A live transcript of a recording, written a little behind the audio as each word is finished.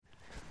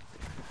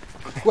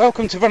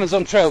Welcome to Runners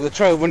on Trail, the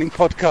trail running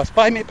podcast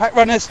by Mid-Pack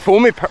Runners. For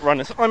Mid-Pack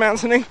Runners, I'm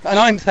Anthony. And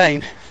I'm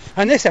Thane.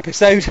 And this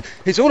episode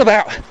is all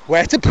about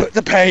where to put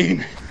the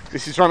pain.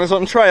 This is Runners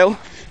on Trail.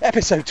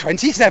 Episode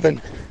 27.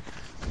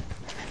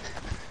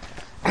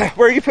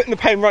 Where are you putting the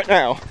pain right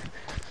now?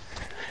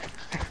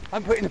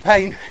 I'm putting the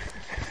pain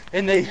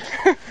in the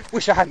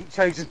wish I hadn't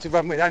chosen to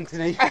run with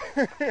Anthony.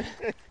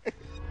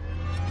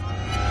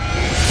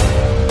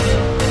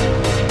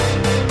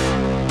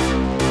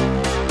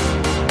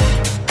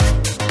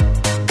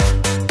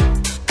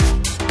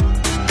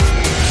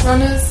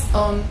 Runners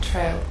on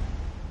Trail.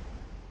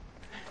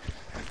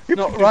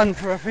 Not run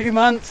for a few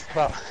months,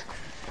 but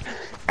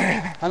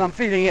and I'm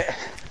feeling it.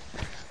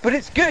 But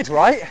it's good,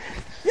 right?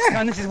 Yeah.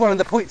 And this is one of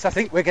the points I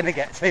think we're going to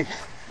get to.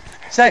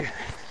 So,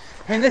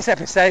 in this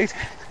episode,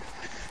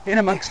 in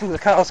amongst all the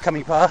cars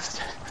coming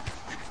past,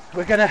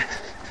 we're going to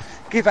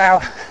give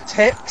our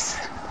tips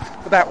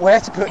about where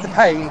to put the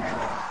pain.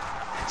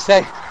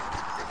 So,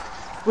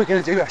 we're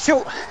going to do a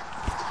short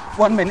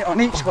 1 minute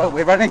on each while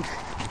we're running,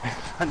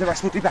 and the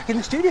rest will be back in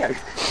the studio.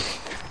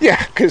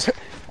 Yeah, because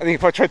I think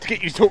if I tried to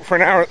get you to talk for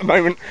an hour at the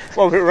moment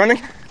while we were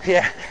running,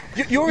 yeah,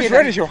 you're as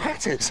red as your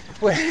hat is.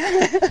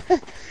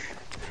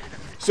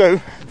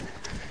 So,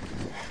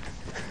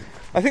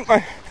 I think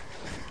my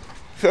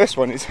first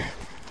one is,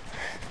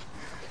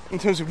 in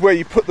terms of where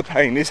you put the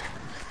pain, is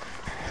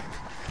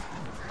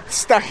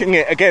stacking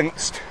it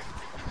against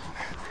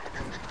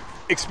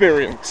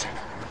experience.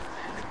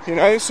 You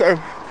know, so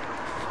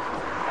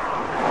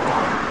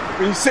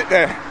when you sit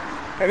there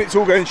and it's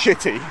all going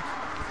shitty,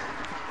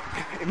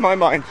 in my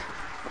mind,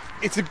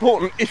 it's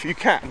important, if you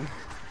can,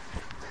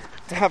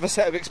 to have a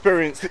set of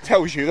experience that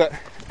tells you that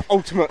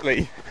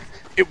ultimately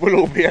it will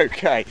all be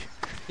okay.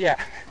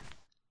 Yeah.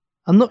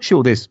 I'm not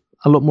sure there's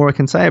a lot more I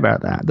can say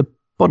about that. The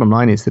bottom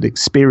line is that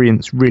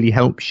experience really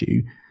helps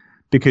you,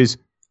 because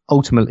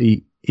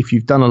ultimately, if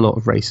you've done a lot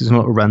of races and a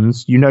lot of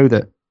runs, you know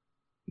that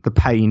the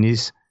pain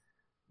is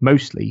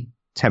mostly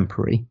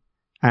temporary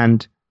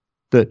and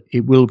that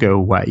it will go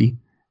away.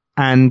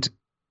 And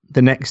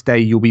the next day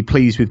you'll be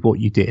pleased with what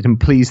you did and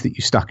pleased that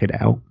you stuck it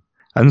out.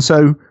 And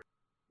so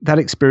that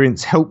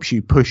experience helps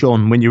you push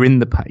on when you're in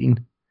the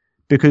pain,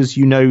 because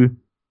you know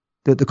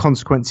that the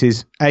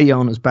consequences, A,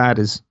 aren't as bad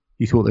as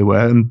you thought they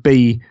were, and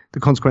B, the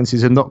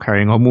consequences of not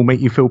carrying on will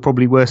make you feel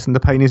probably worse than the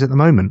pain is at the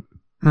moment.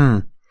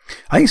 I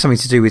think it's something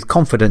to do with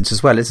confidence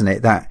as well, isn't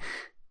it? That,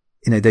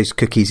 you know, those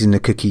cookies in the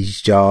cookies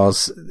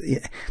jars,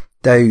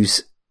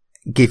 those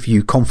give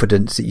you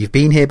confidence that you've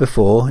been here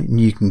before and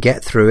you can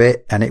get through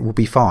it and it will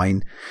be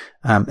fine.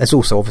 There's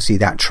also obviously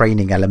that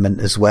training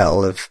element as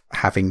well of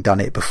having done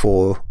it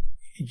before.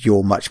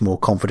 You're much more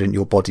confident,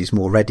 your body's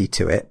more ready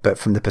to it. But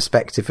from the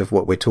perspective of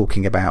what we're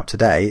talking about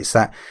today, it's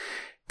that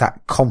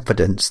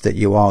confidence that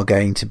you are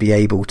going to be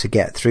able to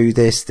get through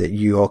this, that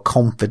you are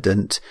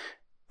confident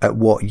at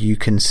what you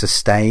can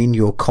sustain,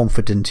 you're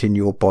confident in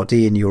your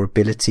body and your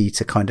ability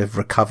to kind of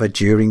recover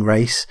during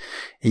race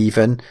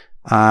even.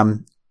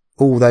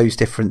 All those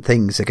different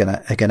things are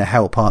gonna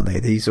help, aren't they?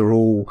 These are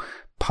all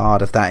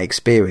part of that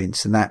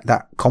experience, and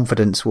that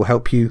confidence will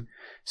help you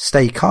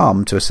stay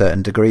calm to a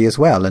certain degree as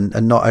well, and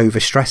not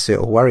overstress it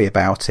or worry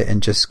about it,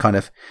 and just kind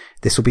of,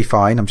 this will be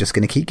fine. I'm just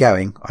going to keep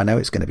going. I know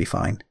it's going to be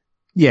fine.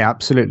 Yeah,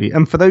 absolutely.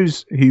 And for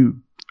those who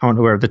aren't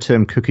aware of the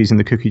term cookies in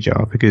the cookie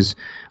jar, because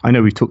I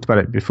know we've talked about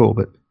it before,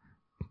 but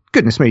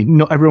goodness me,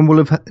 not everyone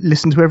will have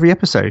listened to every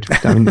episode,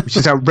 I mean, which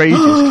is outrageous,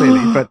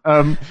 clearly,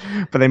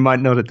 but they might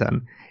not have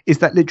done. Is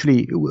that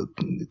literally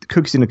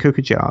cookies in a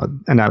cookie jar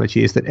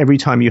analogy is that every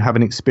time you have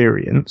an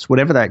experience,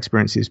 whatever that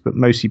experience is, but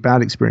mostly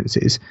bad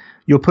experiences,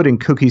 you're putting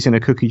cookies in a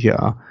cookie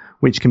jar,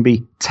 which can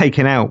be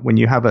taken out when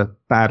you have a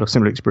bad or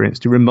similar experience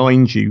to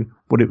remind you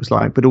what it was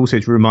like, but also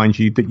to remind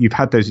you that you've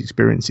had those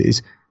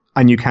experiences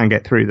and you can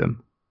get through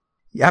them.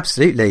 Yeah,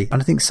 absolutely.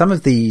 And I think some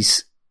of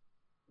these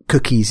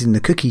cookies in the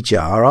cookie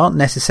jar aren't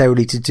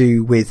necessarily to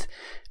do with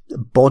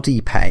body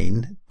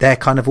pain. They're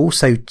kind of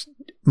also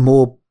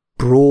more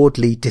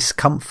broadly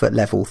discomfort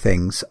level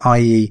things,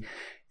 i.e.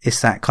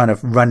 it's that kind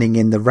of running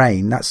in the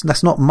rain.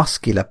 That's not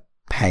muscular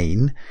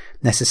pain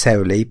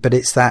necessarily, but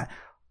it's that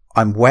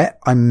I'm wet,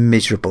 I'm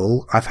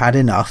miserable, I've had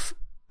enough.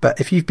 But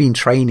if you've been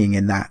training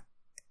in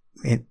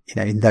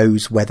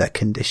those weather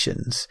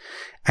conditions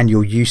and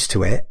you're used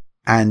to it,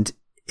 and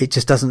it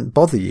just doesn't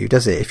bother you,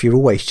 does it? If you're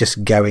always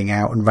just going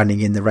out and running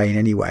in the rain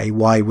anyway,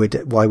 why would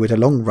a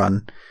long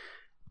run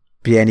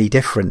be any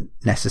different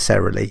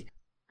necessarily?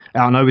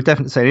 And I would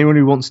definitely say anyone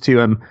who wants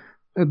to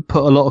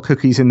put a lot of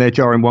cookies in their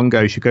jar in one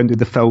go should go and do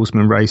the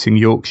Felsman race in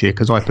Yorkshire,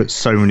 because I put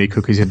so many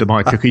cookies into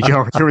my cookie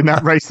jar during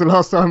that race the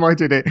last time I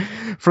did it.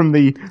 From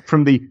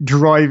the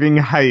driving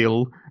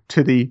hail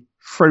to the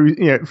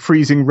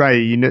freezing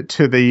rain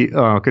to the,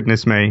 oh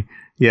goodness me.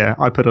 Yeah,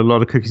 I put a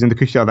lot of cookies in the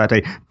cookie jar that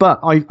day. But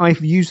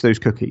I've used those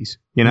cookies,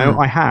 you know,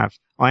 I have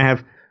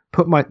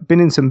been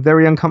in some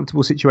very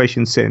uncomfortable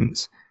situations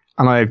since,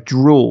 and I have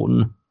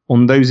drawn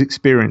on those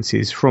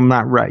experiences from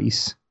that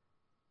race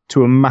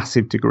to a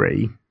massive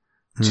degree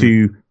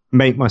to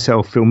make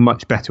myself feel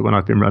much better when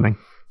I've been running.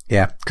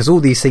 Yeah, because all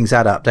these things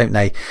add up, don't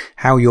they?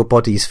 How your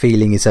body's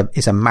feeling is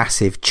a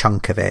massive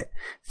chunk of it,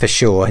 for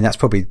sure. And that's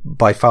probably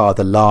by far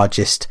the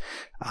largest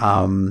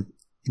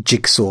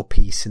jigsaw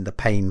piece in the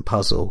pain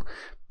puzzle.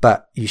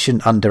 But you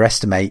shouldn't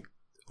underestimate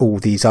all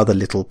these other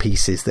little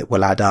pieces that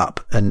will add up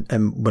and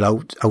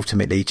will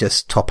ultimately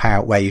just top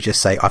out where you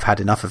just say, I've had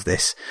enough of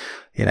this.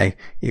 You know,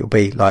 it'll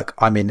be like,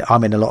 I'm in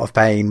a lot of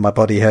pain. My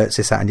body hurts,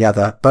 this, that and the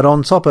other. But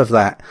on top of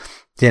that,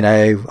 you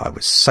know, I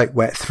was soaked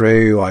wet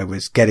through, I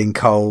was getting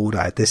cold,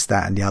 I had this,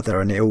 that and the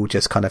other, and it all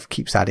just kind of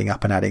keeps adding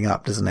up,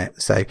 doesn't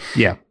it? So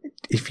yeah,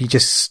 if you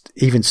just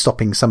even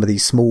stopping some of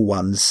these small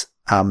ones,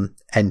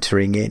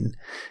 entering in,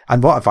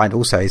 and what I find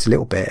also is a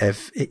little bit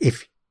of,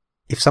 if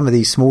some of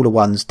these smaller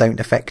ones don't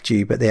affect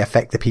you, but they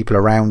affect the people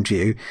around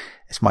you,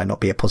 this might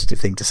not be a positive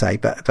thing to say,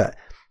 but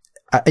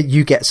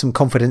you get some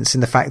confidence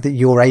in the fact that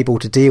you're able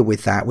to deal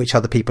with that, which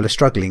other people are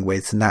struggling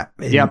with. And that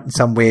in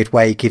some weird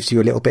way gives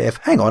you a little bit of,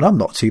 hang on, I'm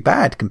not too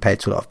bad compared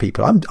to a lot of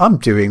people. I'm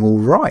doing all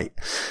right.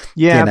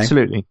 Yeah, you know?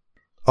 Absolutely.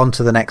 On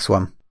to the next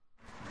one.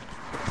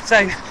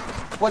 So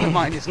one of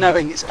mine is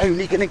knowing it's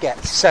only going to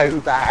get so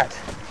bad,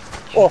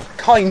 or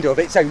kind of,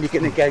 it's only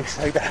going to go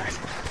so bad.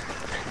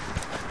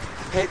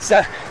 It's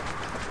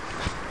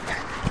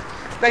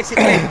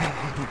basically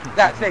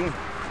that thing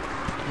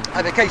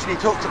I've occasionally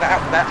talked about,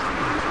 that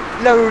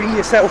lowering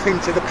yourself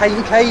into the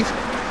pain cave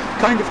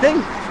kind of thing,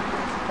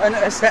 and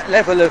at a set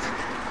level of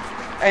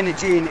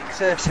energy and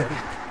exertion,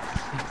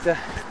 the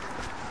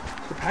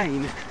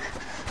pain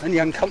and the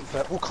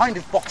uncomfort will kind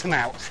of bottom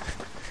out.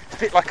 It's a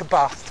bit like a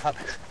bathtub.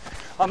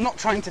 I'm not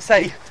trying to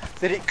say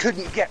that it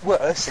couldn't get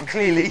worse.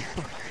 Clearly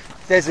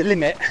there's a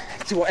limit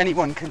to what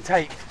anyone can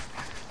take,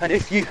 and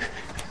if you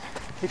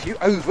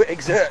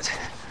overexert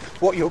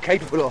what you're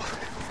capable of,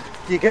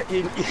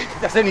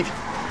 that's only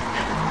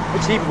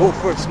achievable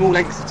for a small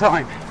length of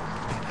time,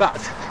 but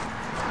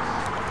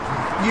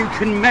you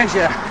can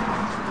measure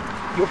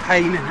your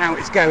pain and how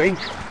it's going,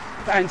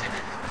 and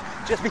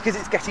just because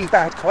it's getting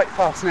bad quite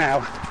fast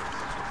now,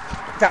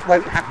 that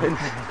won't happen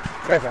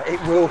forever. It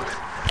will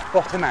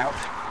bottom out,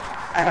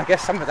 and I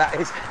guess some of that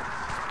is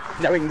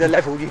knowing the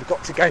level you've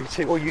got to go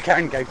to, or you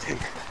can go to.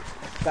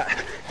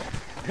 But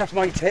that's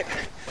my tip,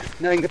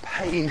 knowing the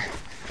pain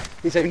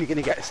is only going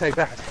to get so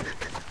bad,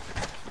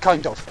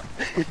 kind of.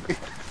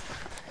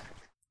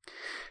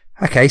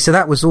 Okay, so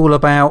that was all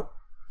about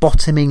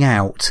bottoming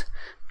out,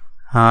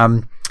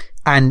 and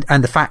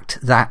the fact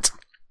that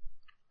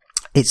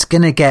it's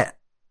going to get,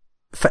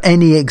 for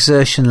any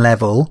exertion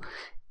level,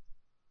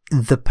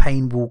 the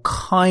pain will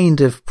kind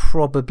of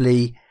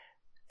probably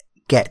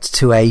get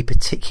to a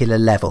particular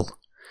level.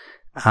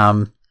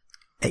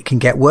 It can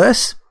get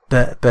worse,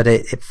 but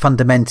it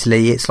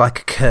fundamentally, it's like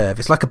a curve.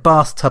 It's like a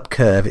bathtub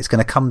curve. It's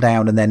going to come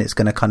down and then it's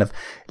going to kind of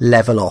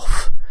level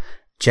off,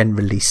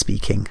 generally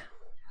speaking.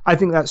 I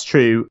think that's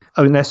true,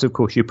 unless, of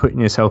course, you're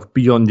putting yourself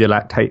beyond your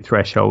lactate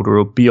threshold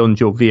or beyond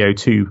your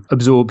VO2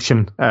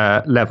 absorption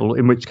level,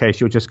 in which case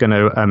you're just going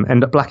to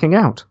end up blacking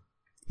out.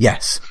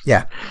 Yes,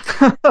 yeah.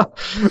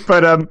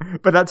 But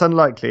that's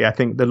unlikely. I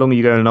think the longer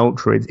you go in an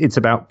ultra, it's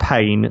about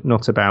pain,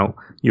 not about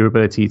your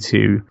ability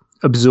to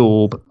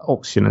absorb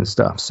oxygen and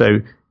stuff. So,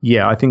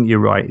 yeah, I think you're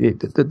right.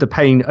 The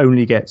pain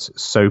only gets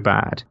so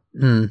bad.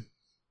 Mm.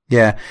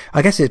 Yeah,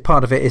 I guess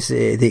part of it is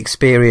the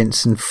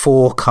experience and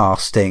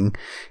forecasting.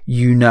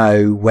 You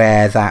know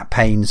where that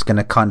pain's going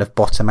to kind of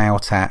bottom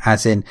out at,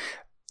 as in,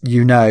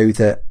 you know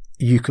that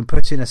you can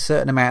put in a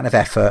certain amount of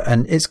effort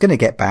and it's going to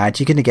get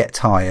bad, you're going to get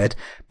tired,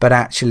 but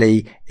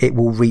actually it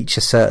will reach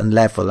a certain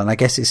level. And I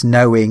guess it's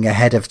knowing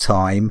ahead of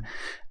time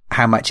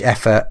how much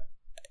effort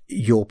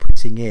you're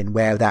putting in,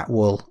 where that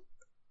will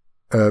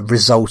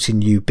result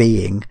in you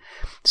being.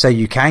 So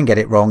you can get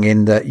it wrong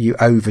in that you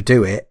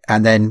overdo it,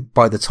 and then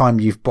by the time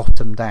you've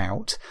bottomed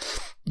out,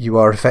 you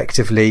are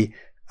effectively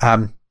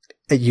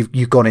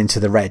you've gone into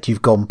the red.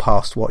 You've gone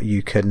past what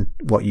you can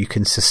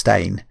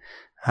sustain.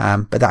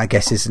 But that, I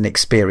guess, is an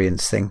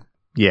experience thing.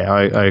 Yeah,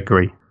 I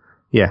agree.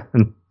 Yeah,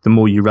 and the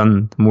more you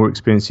run, the more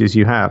experiences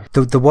you have.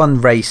 The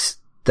one race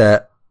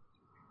that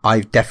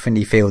I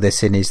definitely feel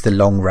this in is the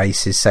long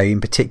races. So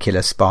in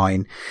particular,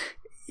 spine,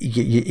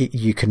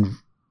 you can,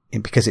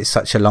 because it's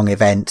such a long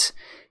event,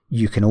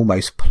 you can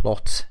almost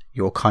plot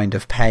your kind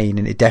of pain,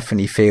 and it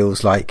definitely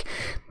feels like,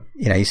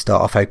 you know, you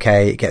start off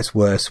okay, it gets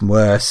worse and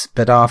worse,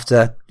 but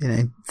after,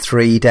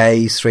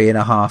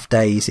 3.5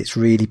 days, it's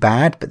really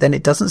bad, but then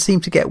it doesn't seem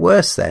to get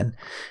worse then.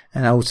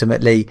 And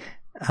ultimately,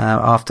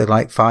 after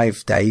like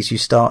 5 days, you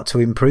start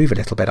to improve a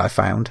little bit, I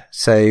found.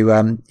 So,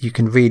 you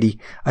can really,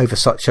 over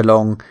such a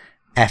long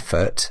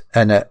effort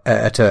and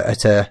at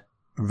a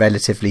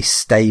relatively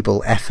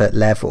stable effort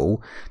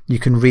level, you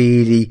can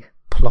really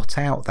plot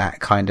out that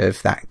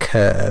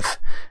curve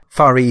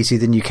far easier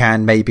than you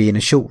can maybe in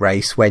a short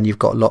race when you've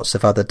got lots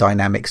of other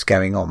dynamics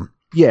going on.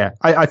 Yeah,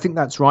 I think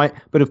that's right.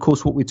 But of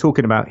course, what we're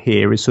talking about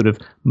here is sort of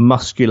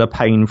muscular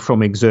pain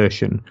from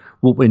exertion.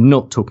 What we're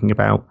not talking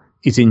about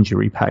is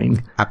injury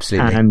pain.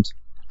 Absolutely.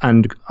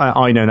 And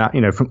I know that,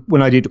 from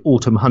when I did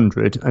Autumn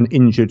 100 and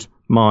injured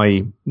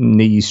my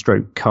knee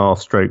stroke, calf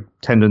stroke,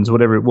 tendons,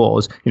 whatever it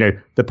was,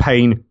 the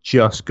pain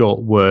just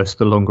got worse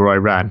the longer I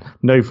ran.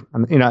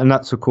 And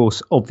that's, of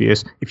course,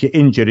 obvious. If you're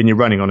injured and you're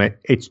running on it,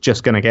 it's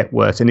just going to get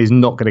worse and is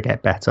not going to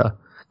get better.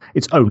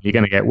 It's only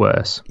going to get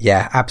worse.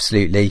 Yeah,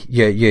 absolutely.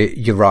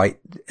 You're right.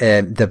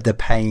 The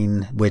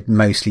pain we're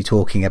mostly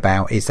talking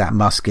about is that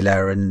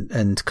muscular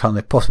and kind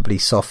of possibly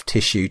soft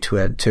tissue to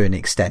an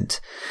extent.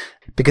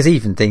 Because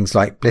even things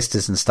like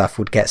blisters and stuff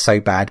would get so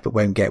bad but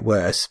won't get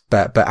worse.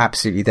 But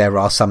absolutely there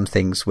are some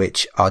things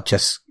which are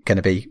just going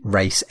to be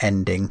race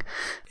ending.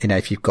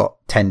 If you've got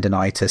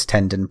tendonitis,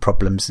 tendon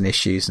problems and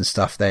issues and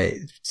stuff, they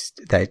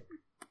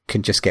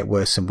can just get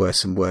worse and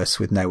worse and worse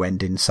with no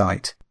end in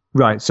sight.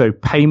 Right, so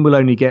pain will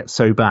only get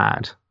so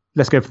bad.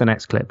 Let's go for the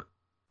next clip.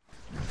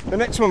 The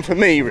next one for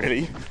me,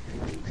 really,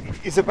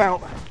 is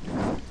about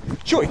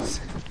choice.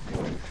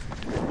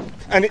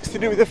 And it's to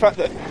do with the fact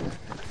that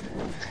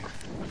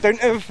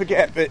don't ever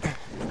forget that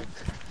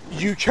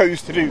you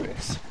chose to do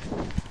this.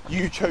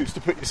 You chose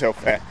to put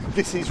yourself there.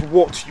 This is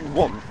what you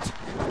want.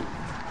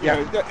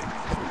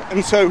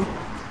 And so,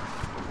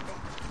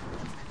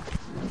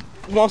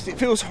 whilst it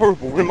feels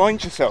horrible,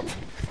 remind yourself,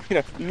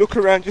 look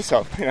around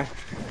yourself,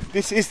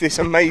 this is this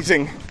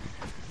amazing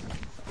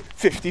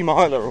 50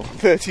 miler or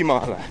 30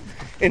 miler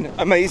in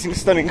amazing,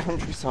 stunning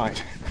countryside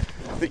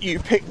that you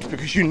picked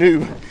because you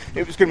knew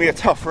it was going to be a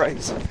tough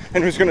race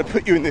and it was going to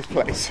put you in this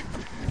place.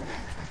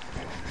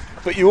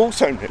 But you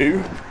also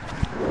knew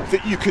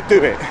that you could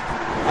do it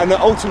and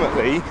that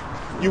ultimately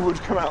you would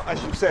come out,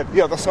 as you said,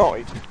 the other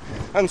side.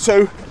 And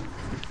so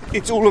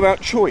it's all about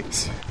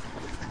choice.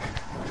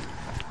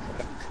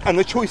 And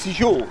the choice is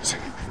yours.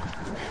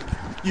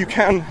 You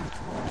can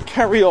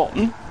carry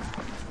on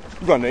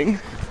running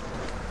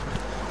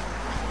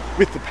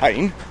with the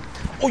pain,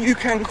 or you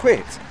can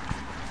quit.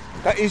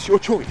 That is your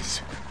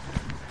choice.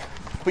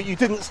 But you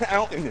didn't set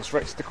out in this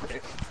race to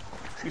quit.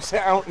 You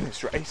set out in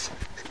this race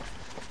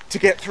to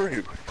get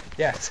through.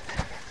 Yes.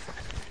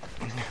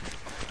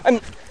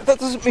 And that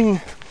doesn't mean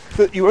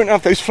that you won't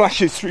have those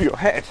flashes through your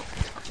head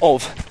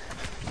of,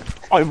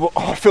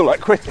 I feel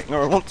like quitting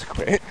or I want to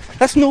quit.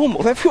 That's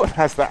normal. Everyone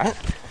has that.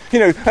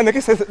 And I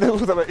guess there's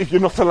also that you're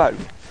not alone.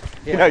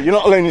 Yeah. You're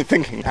not alone in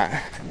thinking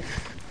that.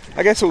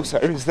 I guess also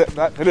is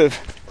that bit of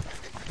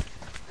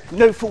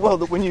know full well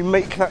that when you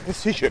make that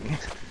decision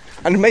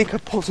and make a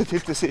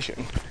positive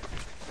decision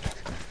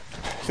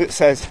that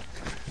says,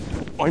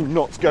 I'm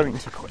not going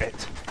to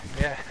quit.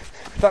 Yeah.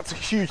 That's a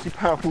hugely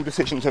powerful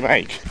decision to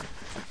make.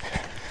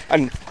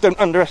 And don't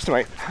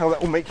underestimate how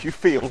that will make you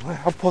feel,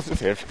 how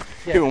positive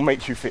it will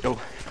make you feel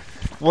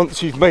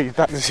once you've made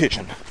that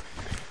decision.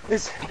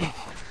 Does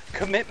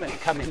commitment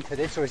come into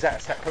this, or is that a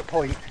separate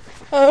point?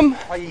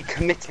 Are you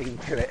committing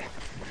to it?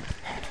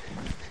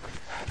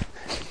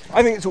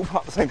 I think it's all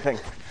part of the same thing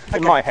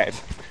in my head.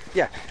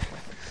 Yeah.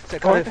 So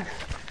kind of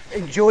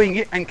enjoying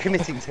it and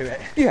committing to it.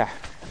 Yeah.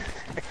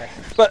 Okay.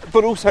 But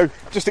also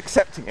just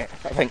accepting it,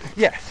 I think.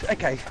 Yes.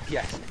 Okay.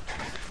 Yes.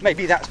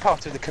 Maybe that's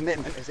part of the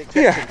commitment, is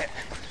accepting it.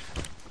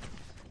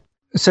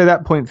 So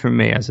that point from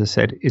me, as I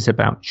said, is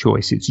about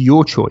choice. It's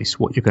your choice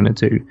what you're going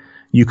to do.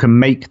 You can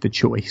make the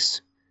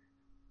choice.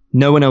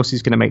 No one else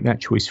is going to make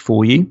that choice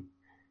for you.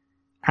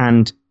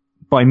 And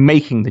by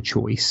making the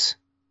choice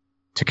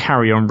to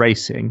carry on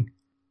racing,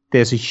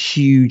 there's a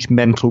huge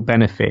mental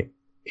benefit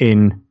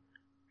in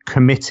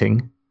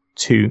committing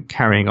to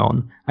carrying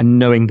on and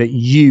knowing that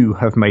you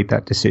have made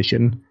that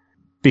decision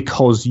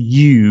because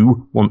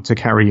you want to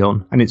carry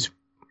on and it's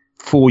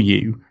for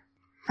you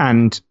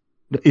and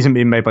isn't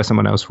being made by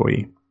someone else for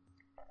you.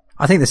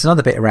 I think there's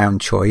another bit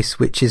around choice,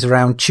 which is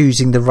around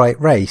choosing the right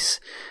race.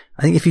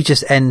 I think if you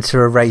just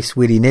enter a race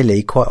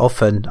willy-nilly, quite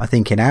often, I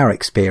think in our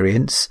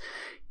experience,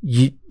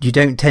 you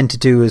don't tend to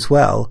do as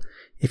well.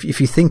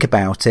 If you think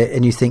about it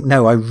and you think,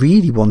 no, I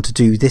really want to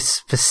do this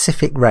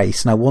specific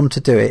race and I want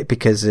to do it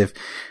because of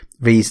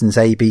reasons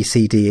A, B,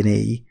 C, D, and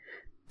E,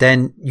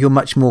 then you're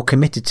much more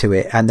committed to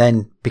it. And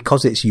then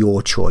because it's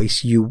your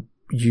choice,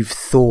 you've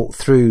thought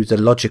through the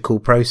logical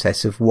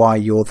process of why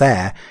you're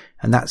there.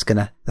 And that's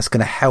gonna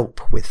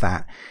help with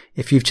that.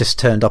 If you've just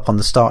turned up on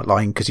the start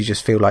line because you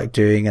just feel like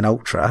doing an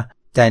ultra,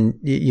 then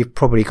you've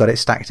probably got it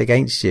stacked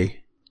against you.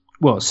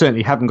 Well,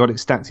 certainly haven't got it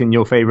stacked in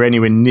your favour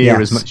anywhere near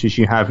as much as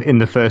you have in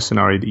the first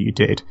scenario that you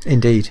did.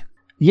 Indeed.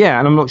 Yeah,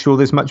 and I'm not sure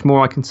there's much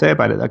more I can say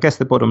about it. I guess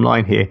the bottom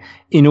line here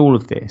in all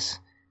of this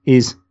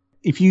is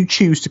if you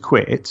choose to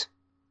quit,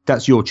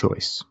 that's your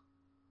choice.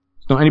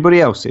 It's not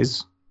anybody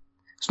else's.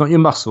 It's not your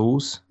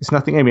muscles. It's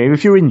nothing. I mean,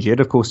 if you're injured,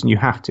 of course, and you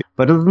have to.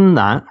 But other than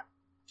that,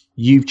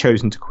 you've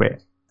chosen to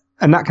quit.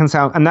 And that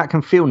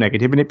can feel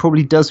negative, and it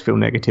probably does feel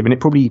negative, and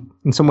it probably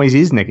in some ways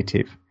is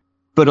negative.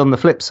 But on the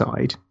flip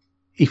side,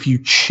 if you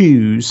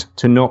choose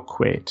to not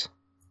quit,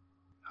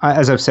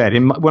 as I've said,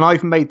 when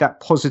I've made that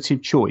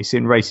positive choice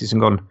in races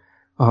and gone,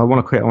 oh, I want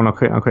to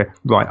quit.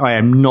 Right, I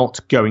am not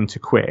going to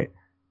quit.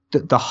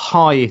 The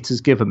high it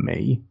has given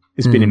me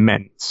has been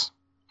immense.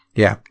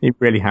 Yeah. It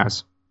really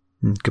has.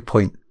 Good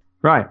point.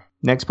 Right,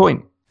 next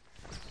point.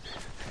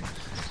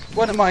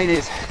 One of mine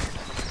is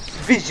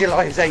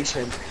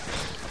visualization.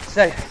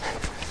 So I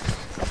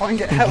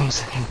find it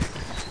helps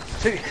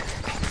to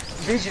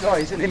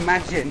visualize and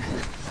imagine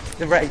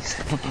the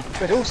race,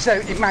 but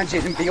also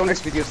imagine and be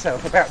honest with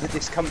yourself about the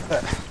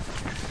discomfort.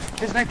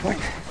 There's no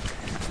point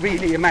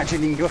really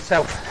imagining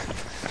yourself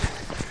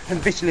and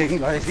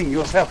visualizing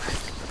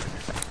yourself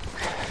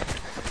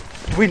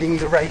winning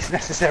the race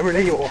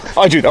necessarily, or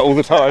I do that all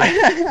the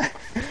time.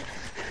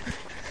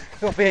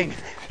 or being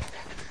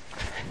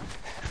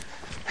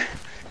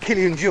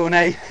Kilian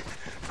Jornet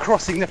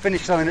crossing the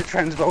finish line at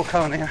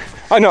Transvolcania.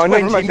 I know, I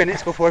never 20 imagine.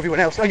 minutes before everyone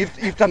else. Oh,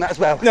 you've done that as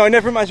well. No, I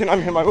never imagine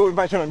I'm him. I always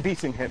imagine I'm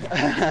beating him.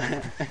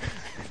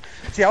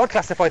 See, I would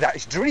classify that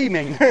as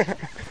dreaming.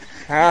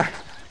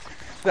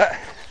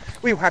 That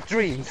we all have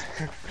dreams,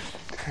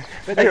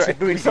 but they Anyway,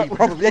 should really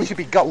be they should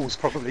be goals,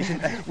 probably,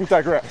 shouldn't they? We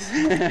digress.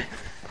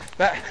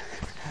 But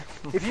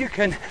if you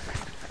can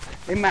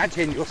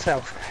imagine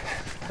yourself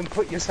and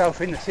put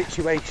yourself in the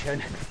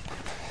situation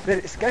that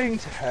it's going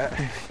to hurt,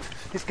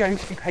 it's going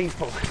to be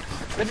painful,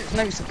 then it's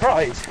no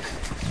surprise.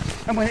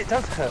 And when it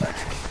does hurt,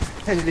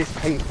 and it is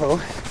painful,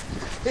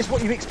 it's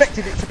what you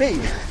expected it to be.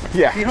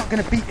 Yeah. You're not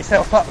going to beat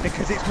yourself up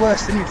because it's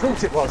worse than you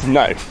thought it was.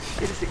 No.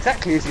 It's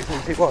exactly as you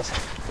thought it was.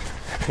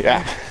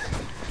 Yeah.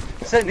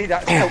 Certainly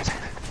that's helped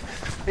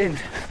in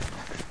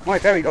my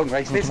very long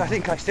races. I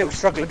think I still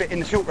struggle a bit in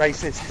the short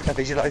races to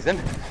visualise them.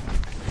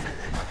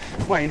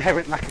 My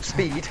inherent lack of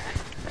speed.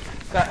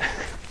 But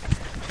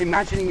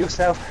imagining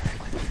yourself,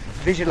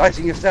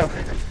 visualising yourself,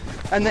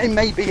 and then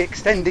maybe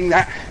extending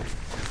that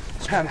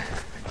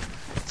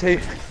to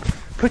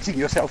putting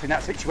yourself in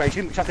that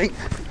situation, which I think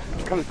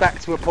comes back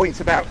to a point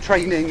about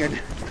training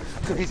and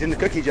cookies in the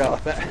cookie jar,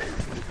 but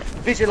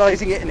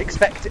visualising it and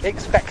expecting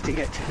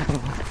it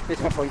is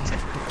my point.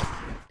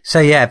 So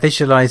yeah,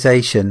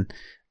 visualization.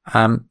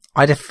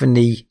 I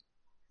definitely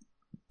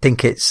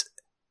think it's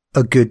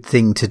a good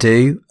thing to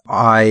do.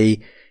 I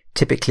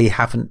typically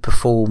haven't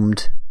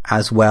performed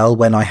as well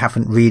when I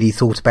haven't really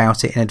thought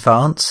about it in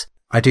advance.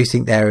 I do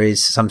think there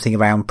is something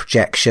around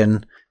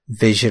projection,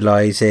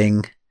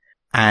 visualizing,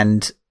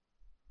 and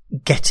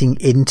getting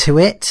into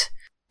it,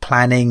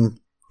 planning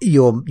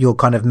your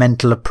kind of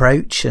mental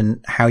approach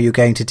and how you're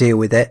going to deal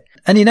with it.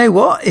 And you know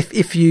what?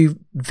 If you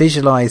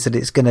visualize that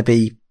it's going to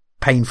be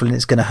painful and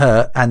it's going to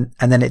hurt, and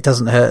then it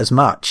doesn't hurt as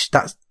much,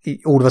 that's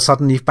all of a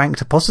sudden you've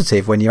banked a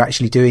positive when you're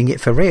actually doing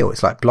it for real.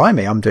 It's like,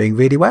 blimey, I'm doing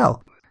really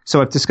well.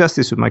 So I've discussed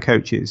this with my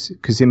coaches,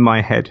 because in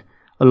my head,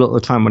 a lot of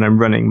the time when I'm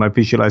running, my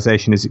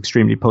visualization is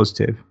extremely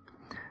positive.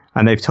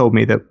 And they've told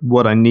me that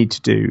what I need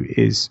to do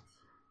is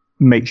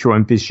make sure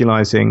I'm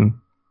visualizing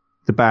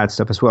the bad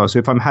stuff as well. So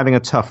if I'm having a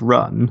tough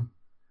run,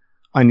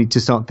 I need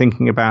to start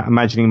thinking about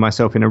imagining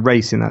myself in a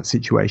race in that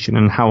situation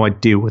and how I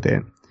deal with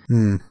it.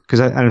 Because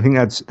I think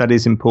that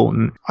is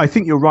important. I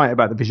think you're right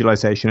about the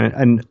visualization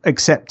and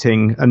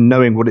accepting and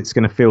knowing what it's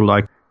going to feel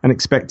like and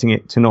expecting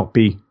it to not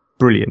be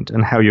brilliant,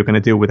 and how you're going to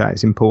deal with that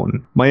is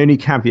important. My only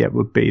caveat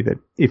would be that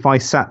if I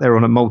sat there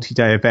on a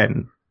multi-day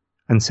event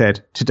and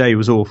said, today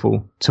was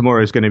awful,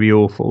 tomorrow's going to be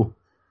awful,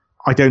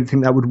 I don't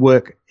think that would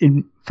work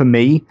for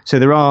me. So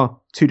there are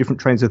two different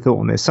trains of thought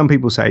on this. Some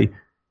people say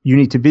you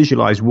need to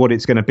visualize what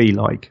it's going to be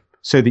like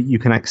so that you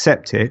can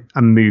accept it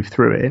and move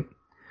through it.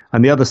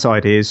 And the other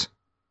side is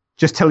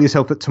just tell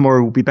yourself that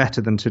tomorrow will be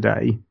better than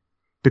today,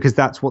 because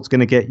that's what's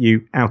going to get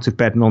you out of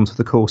bed and onto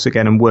the course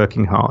again and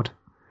working hard.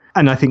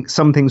 And I think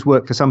some things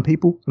work for some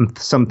people and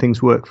some things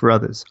work for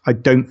others. I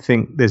don't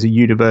think there's a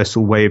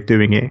universal way of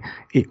doing it.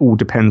 It all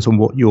depends on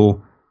what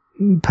your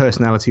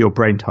personality or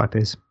brain type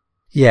is.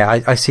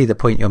 Yeah, I see the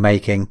point you're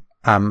making.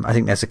 I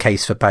think there's a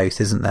case for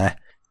both, isn't there?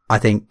 I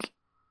think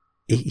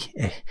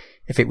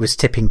if it was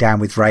tipping down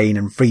with rain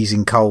and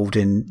freezing cold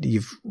and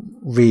you're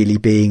really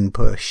being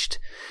pushed,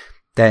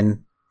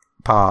 then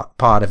part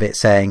of it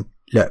saying,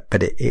 look,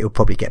 but it'll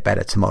probably get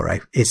better tomorrow.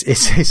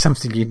 It's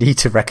something you need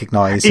to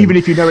recognise. Even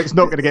if you know it's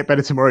not going to get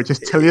better tomorrow,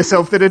 just tell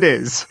yourself that it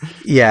is.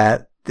 Yeah,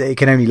 it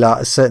can only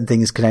last. Certain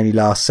things can only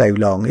last so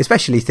long,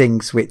 especially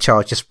things which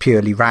are just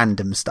purely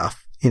random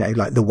stuff. You know,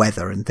 like the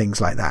weather and things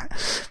like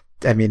that.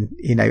 I mean,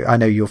 you know, I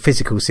know your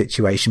physical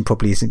situation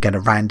probably isn't going to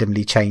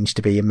randomly change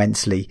to be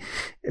immensely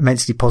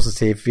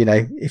positive, you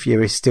know, if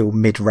you're still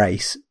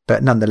mid-race,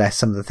 but nonetheless,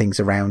 some of the things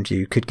around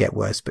you could get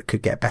worse, but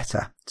could get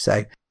better.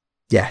 So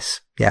yes,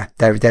 yeah,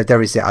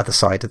 there is the other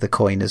side of the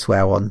coin as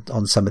well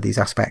on some of these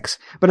aspects.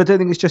 But I don't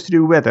think it's just to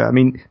do with weather. I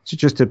mean,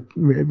 just to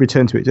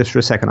return to it just for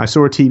a second, I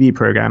saw a TV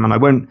program, and I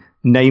won't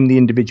name the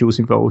individuals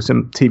involved,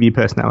 some TV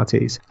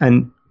personalities.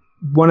 And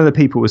one of the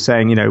people was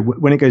saying, you know,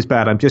 when it goes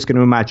bad, I'm just going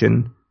to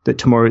imagine that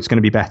tomorrow it's going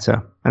to be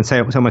better, and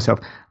tell myself.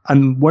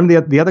 And one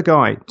of the other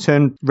guy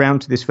turned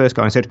round to this first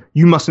guy and said,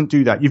 you mustn't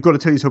do that. You've got to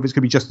tell yourself it's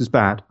going to be just as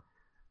bad.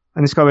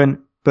 And this guy went,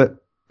 but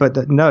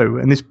no.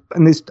 And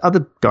this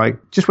other guy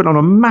just went on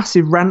a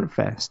massive rant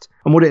fest.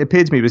 And what it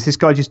appeared to me was this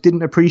guy just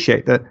didn't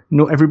appreciate that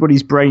not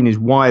everybody's brain is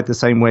wired the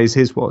same way as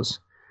his was.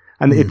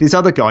 And if this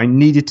other guy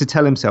needed to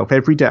tell himself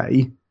every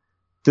day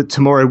that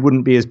tomorrow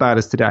wouldn't be as bad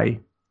as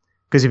today,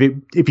 because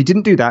if he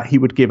didn't do that, he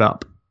would give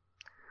up.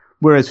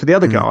 Whereas for the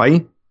other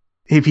guy,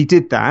 If he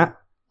did that,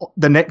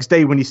 the next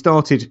day when he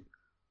started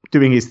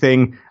doing his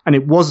thing and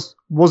it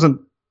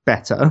wasn't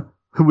better,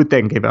 who would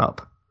then give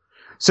up?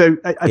 So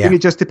I think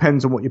it just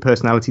depends on what your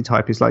personality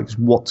type is like,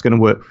 what's going to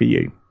work for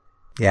you.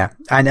 Yeah.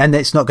 And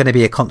it's not going to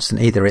be a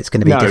constant either. It's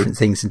going to be different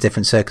things in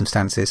different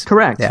circumstances.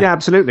 Correct. Yeah,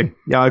 absolutely.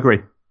 Yeah, I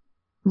agree.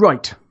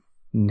 Right.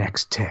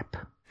 Next tip.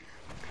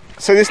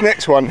 So this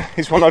next one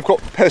is one I've got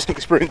personal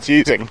experience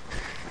using,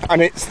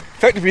 and it's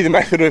effectively the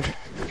method of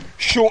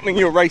shortening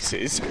your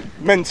races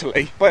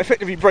mentally by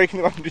effectively breaking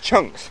them up into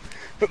chunks.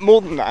 But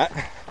more than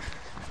that,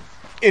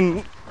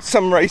 in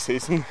some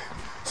races, and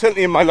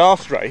certainly in my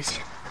last race,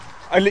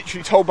 I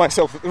literally told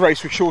myself that the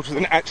race was shorter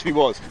than it actually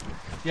was.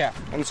 Yeah.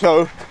 And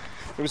so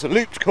it was a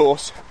looped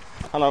course,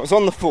 and I was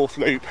on the 4th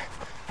loop.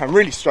 I'm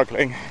really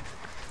struggling,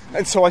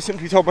 and so I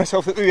simply told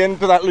myself that at the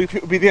end of that loop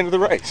it would be the end of the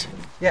race.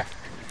 Yeah.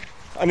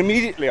 And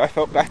immediately I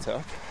felt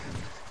better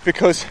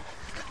because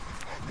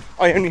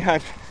I only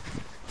had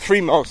 3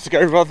 miles to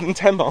go rather than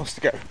 10 miles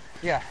to go.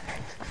 Yeah.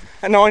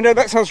 And now I know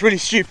that sounds really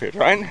stupid,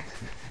 right?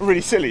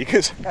 Really silly,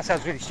 because... That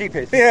sounds really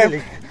stupid. Yeah,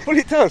 Silly. well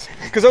it does,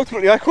 because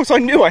ultimately, of course, I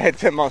knew I had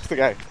 10 miles to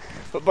go.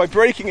 But by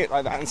breaking it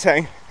like that and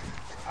saying,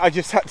 I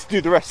just had to do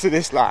the rest of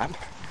this lap,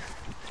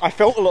 I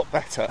felt a lot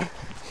better.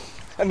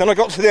 And then I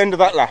got to the end of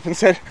that lap and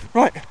said,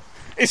 right,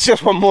 it's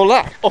just one more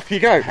lap, off you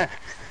go.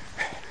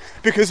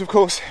 Because, of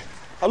course,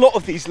 a lot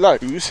of these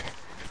lows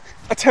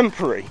are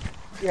temporary.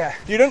 Yeah.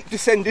 You don't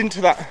descend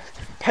into that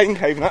pain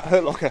cave and that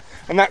hurt locker,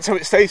 and that's how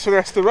it stays for the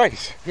rest of the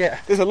race. Yeah.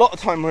 There's a lot of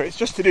time where it's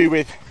just to do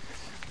with,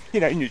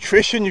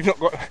 nutrition. You're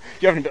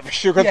having a bit of a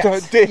sugar dip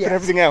and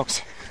everything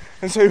else.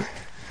 And so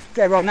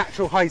there are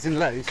natural highs and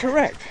lows.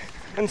 Correct.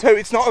 And so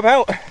it's not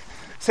about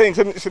saying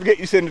something that's going to get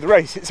you to the end of the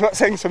race. It's about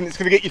saying something that's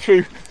going to get you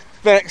through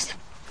the next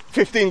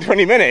 15,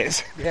 20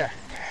 minutes. Yeah.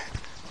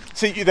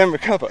 So you then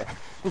recover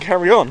and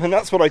carry on. And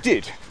that's what I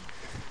did.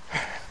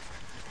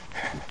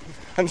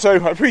 And so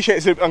I appreciate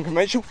it's a bit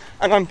unconventional,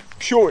 and I'm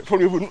sure it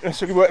probably wouldn't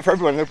necessarily work for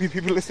everyone. There'll be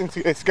people listening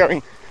to this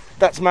going,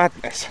 that's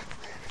madness.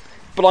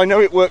 But I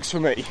know it works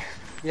for me.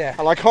 Yeah.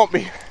 And I can't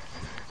be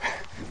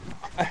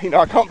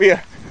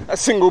a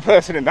single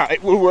person in that.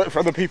 It will work for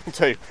other people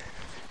too.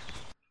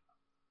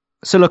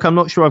 So look, I'm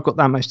not sure I've got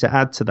that much to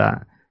add to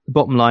that. The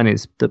bottom line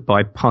is that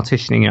by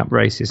partitioning up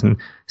races and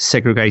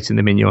segregating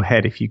them in your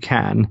head, if you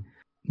can,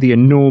 the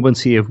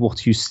enormity of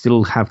what you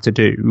still have to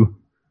do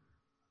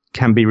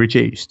can be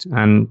reduced.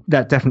 And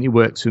that definitely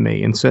works for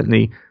me. And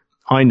certainly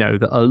I know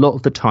that a lot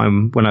of the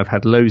time when I've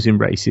had lows in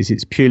races,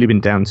 it's purely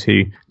been down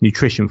to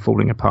nutrition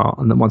falling apart.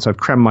 And then once I've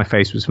crammed my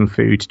face with some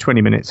food,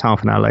 20 minutes,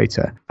 half an hour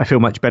later, I feel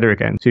much better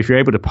again. So if you're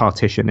able to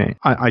partition it,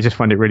 I just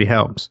find it really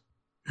helps.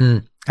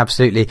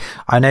 Absolutely.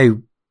 I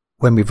know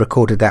when we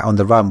recorded that on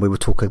the run, we were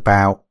talking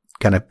about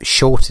kind of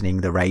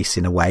shortening the race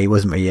in a way,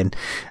 wasn't we? And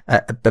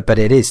but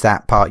it is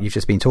that part you've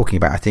just been talking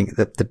about. I think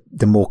that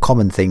the more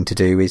common thing to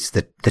do is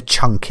the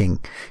chunking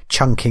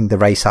the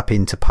race up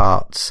into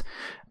parts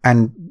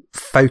and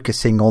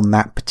focusing on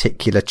that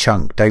particular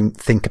chunk. Don't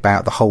think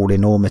about the whole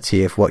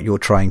enormity of what you're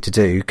trying to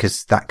do,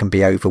 because that can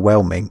be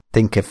overwhelming.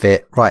 Think of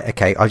it, right,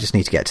 okay, I just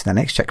need to get to the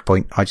next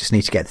checkpoint. I just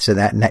need to get to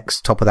that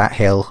next top of that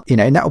hill,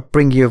 and that'll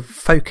bring your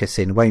focus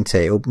in, won't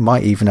it? It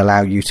might even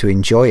allow you to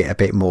enjoy it a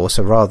bit more.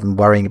 So rather than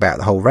worrying about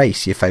the whole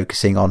race, you're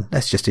focusing on,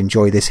 let's just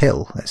enjoy this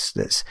hill.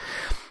 Let's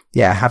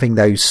having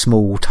those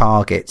small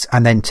targets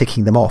and then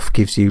ticking them off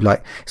gives you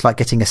it's like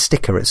getting a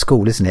sticker at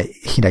school, isn't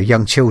it?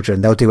 Young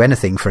children, they'll do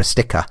anything for a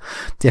sticker.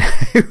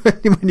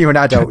 When you're an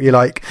adult, you're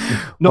like,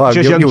 not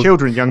just young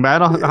children, young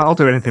man. I'll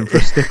do anything for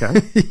a sticker.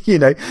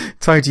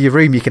 Tidy your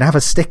room, you can have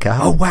a sticker.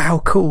 Oh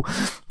wow, cool.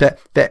 But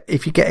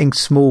if you're getting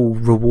small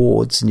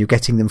rewards and you're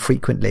getting them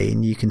frequently,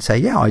 and you can say,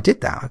 yeah, I did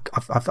that.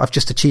 I've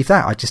just achieved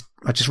that. I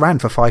just ran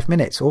for 5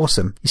 minutes.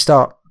 Awesome. You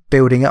start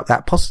building up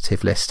that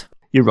positive list.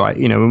 You're right.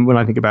 When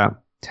I think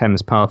about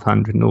Thames Path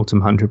 100 and Autumn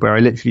 100, where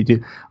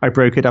I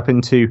broke it up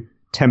into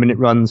 10-minute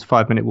runs,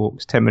 5-minute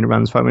walks, 10-minute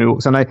runs, 5-minute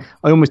walks. And I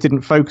almost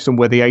didn't focus on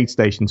where the aid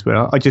stations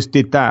were. I just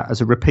did that as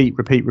a repeat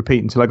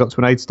until I got to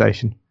an aid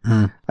station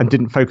and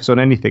didn't focus on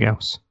anything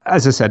else.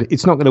 As I said,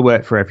 it's not going to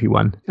work for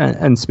everyone.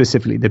 And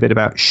specifically the bit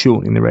about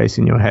shortening the race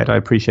in your head, I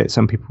appreciate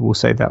some people will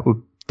say that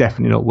would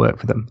definitely not work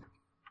for them.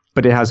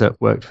 But it has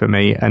worked for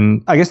me.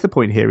 And I guess the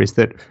point here is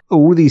that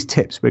all these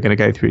tips we're going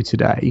to go through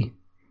today,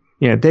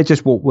 they're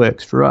just what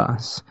works for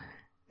us.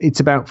 It's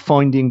about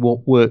finding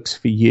what works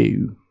for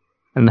you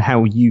and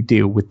how you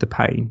deal with the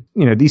pain.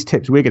 These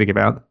tips we're going to give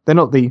out, they're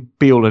not the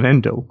be all and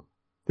end all.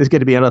 There's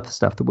going to be other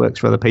stuff that works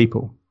for other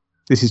people.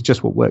 This is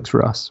just what works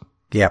for us.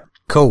 Yeah.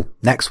 Cool.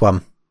 Next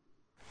one.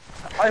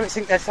 I always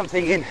think there's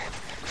something in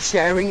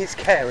sharing is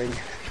caring.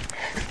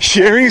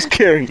 Sharing is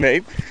caring,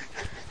 mate.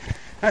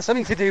 That's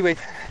something to do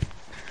with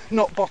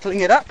not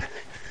bottling it up.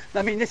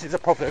 I mean, this is a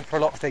problem for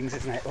a lot of things,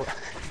 isn't it?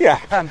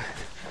 Yeah.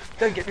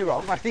 Don't get me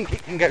wrong, I think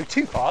it can go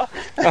too far.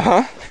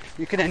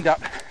 You can end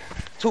up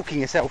talking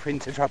yourself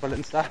into trouble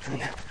and stuff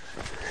and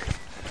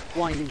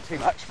whining too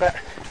much, but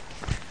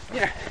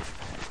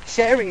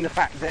sharing the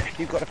fact that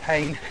you've got a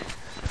pain,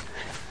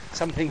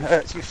 something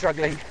hurts, you're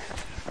struggling,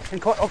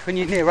 and quite often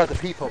you're near other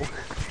people,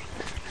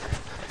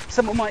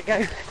 someone might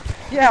go,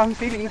 yeah, I'm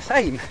feeling the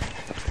same.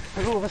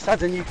 And all of a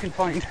sudden you can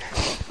find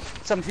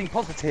something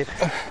positive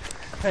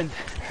and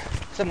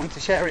someone to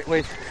share it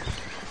with,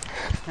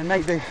 and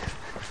maybe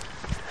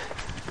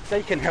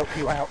they can help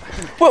you out.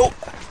 Well,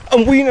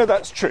 and we know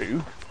that's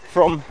true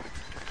from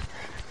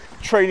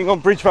training on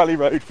Bridge Valley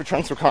Road for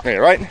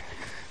Transvolcania, right?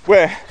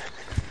 Where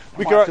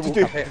we go out to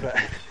do...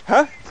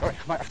 Huh? Sorry,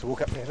 I might have to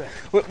walk up here.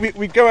 But...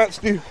 We go out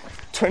to do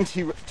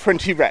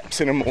 20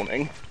 reps in a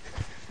morning,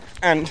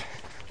 and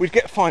we'd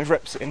get 5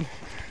 reps in,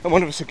 and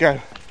one of us would go,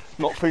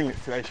 not feeling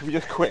it today, should we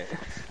just quit?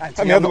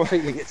 And the other one,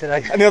 feeling it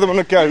today. And the other one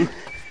would go,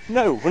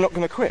 no, we're not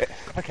going to quit.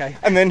 Okay.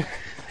 And then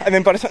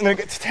by the time they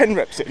get to 10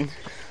 reps in,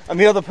 and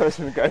the other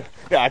person would go,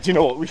 yeah, do you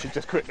know what, we should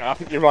just quit now, I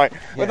think you're right.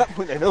 Yeah. At that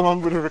point the other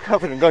one would have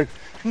recovered and go,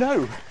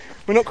 no,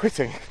 we're not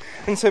quitting.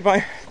 And so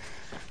by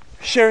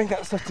sharing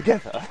that stuff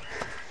together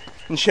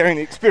and sharing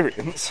the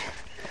experience,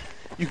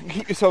 you can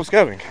keep yourselves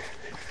going.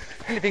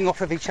 Living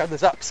off of each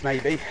other's ups,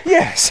 maybe.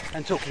 Yes.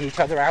 And talking each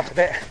other out of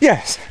it.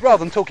 Yes.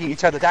 Rather than talking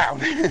each other down.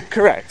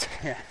 Correct.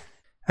 Yeah.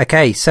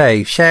 Okay,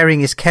 so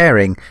sharing is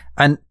caring.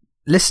 And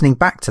listening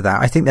back to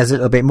that, I think there's a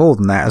little bit more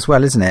than that as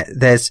well, isn't it?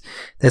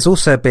 There's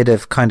also a bit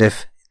of kind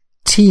of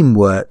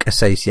teamwork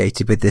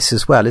associated with this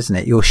as well, isn't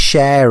it? You're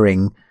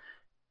sharing,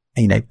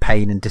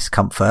 pain and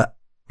discomfort,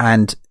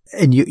 and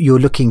you're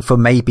looking for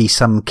maybe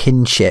some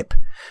kinship.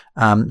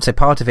 So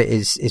part of it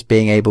is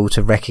being able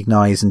to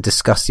recognize and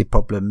discuss your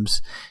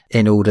problems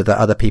in order that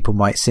other people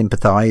might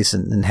sympathize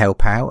and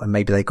help out. And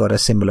maybe they got a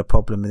similar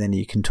problem and then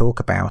you can talk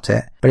about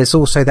it. But it's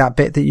also that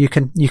bit that you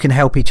can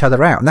help each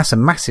other out. And that's a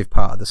massive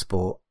part of the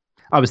sport.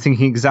 I was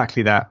thinking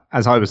exactly that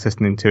as I was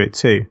listening to it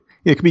too.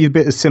 It could be a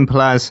bit as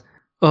simple as,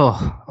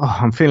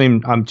 I'm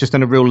just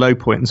on a real low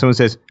point. And someone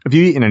says, have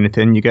you eaten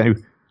anything? You go,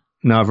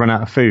 no, I've run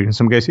out of food. And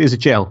someone goes, here's a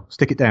gel,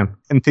 stick it down.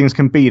 And things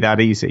can be that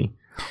easy.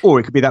 Or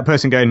it could be that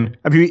person going,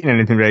 have you eaten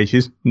anything for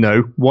ages?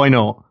 No. Why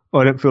not? Oh,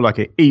 I don't feel like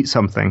it. Eat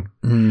something.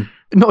 Mm.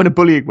 Not in a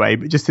bullying way,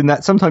 but just in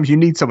that sometimes you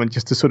need someone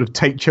just to sort of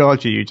take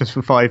charge of you just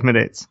for 5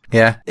 minutes.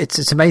 Yeah.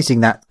 It's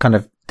amazing that kind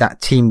of that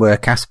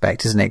teamwork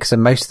aspect, isn't it? Because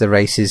most of the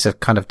races are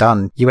kind of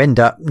done. You end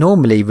up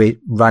normally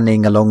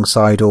running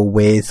alongside or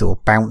with or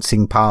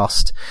bouncing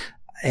past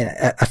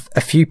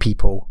a few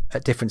people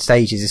at different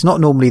stages. It's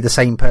not normally the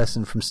same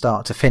person from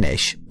start to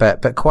finish,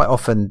 but quite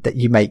often that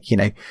you make,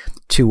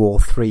 2 or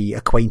 3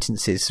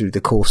 acquaintances through the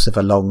course of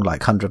a long,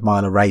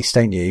 100-mile race,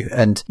 don't you?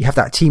 And you have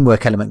that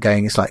teamwork element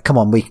going. It's like, come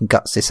on, we can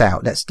guts this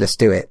out. Let's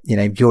do it.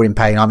 You're in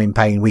pain, I'm in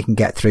pain. We can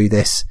get through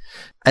this.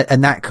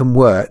 And that can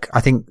work. I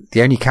think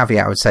the only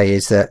caveat I would say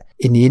is that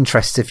in the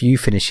interest of you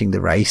finishing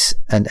the race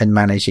and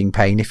managing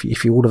pain,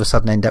 if you all of a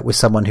sudden end up with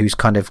someone who's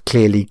kind of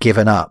clearly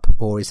given up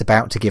or is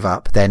about to give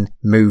up, then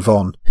move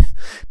on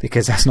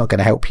because that's not going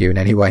to help you in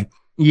any way.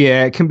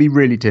 Yeah, it can be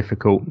really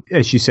difficult.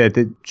 As you said,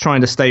 that trying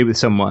to stay with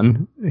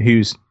someone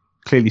who's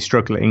clearly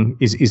struggling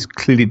is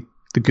clearly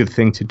the good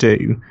thing to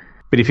do.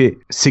 But if it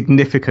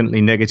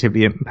significantly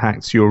negatively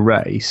impacts your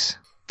race,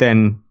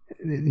 then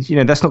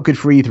that's not good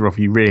for either of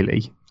you,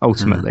 really,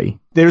 ultimately.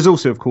 There is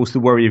also, of course, the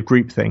worry of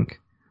groupthink,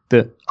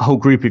 that a whole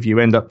group of you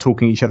end up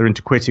talking each other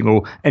into quitting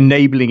or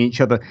enabling each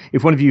other.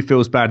 If one of you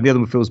feels bad and the other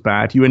one feels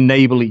bad, you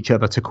enable each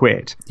other to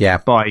quit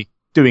by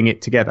doing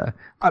it together.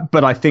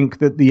 But I think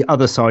that the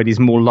other side is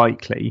more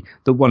likely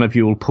that one of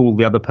you will pull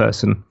the other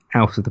person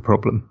out of the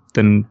problem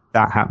than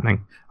that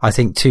happening. I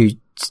think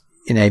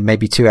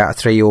maybe 2 out of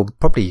 3 or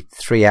probably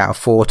 3 out of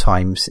 4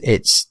 times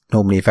it's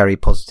normally a very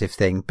positive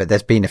thing. But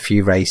there's been a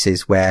few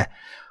races where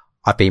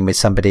I've been with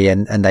somebody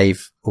and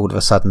they've all of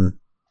a sudden,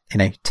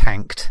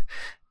 tanked.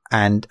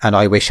 And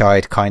I wish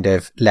I'd kind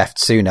of left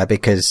sooner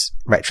because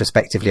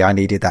retrospectively I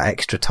needed that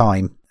extra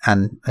time,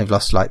 and I've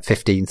lost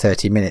 15,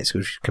 30 minutes,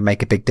 which can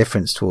make a big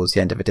difference towards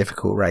the end of a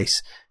difficult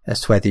race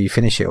as to whether you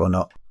finish it or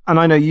not. And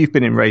I know you've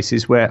been in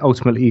races where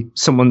ultimately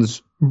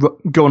someone's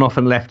gone off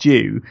and left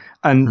you,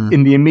 and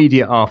in the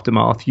immediate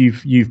aftermath,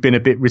 you've been a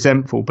bit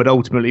resentful, but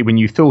ultimately when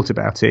you thought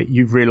about it,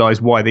 you've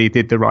realised why they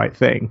did the right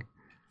thing.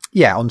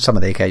 Yeah, on some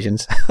of the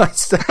occasions.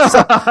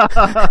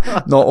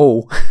 Not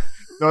all.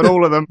 Not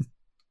all of them.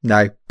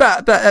 No,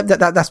 but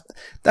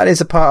that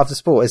is a part of the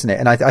sport, isn't it?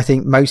 And I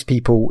think most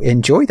people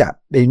enjoy that.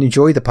 They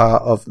enjoy the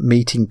part of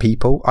meeting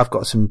people. I've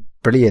got some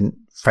brilliant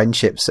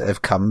friendships that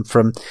have come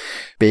from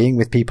being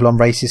with people on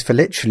races for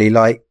literally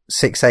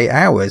 6-8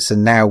 hours,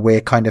 and now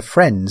we're kind of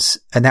friends.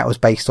 And that was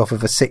based off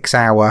of a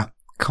 6-hour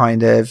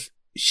kind of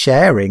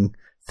sharing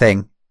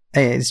thing.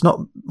 It's not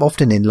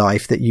often in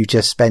life that you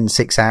just spend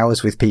 6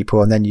 hours with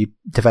people and then you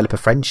develop a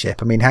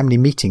friendship. I mean, how many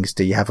meetings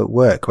do you have at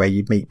work where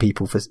you meet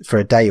people for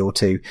a day or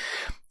two?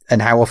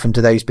 And how often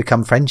do those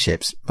become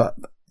friendships? But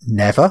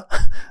never.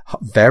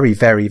 Very,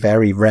 very,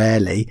 very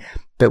rarely.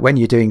 But when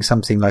you're doing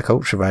something like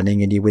ultra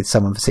running and you're with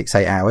someone for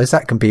 6-8 hours,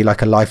 that can be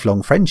like a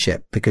lifelong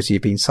friendship because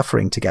you've been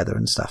suffering together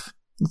and stuff.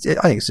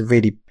 I think it's a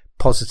really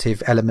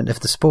positive element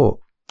of the sport.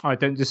 I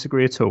don't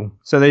disagree at all.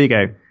 So there you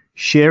go.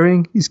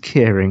 Sharing is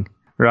caring.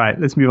 Right,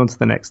 let's move on to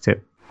the next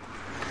tip.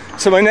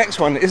 So my next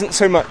one isn't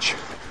so much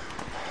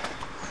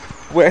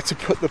where to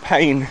put the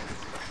pain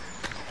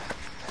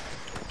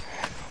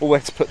or where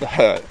to put the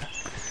hurt.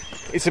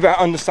 It's about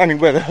understanding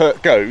where the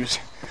hurt goes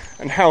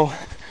and how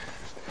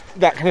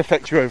that can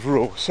affect you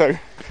overall. So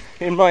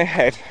in my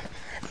head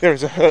there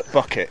is a hurt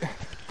bucket,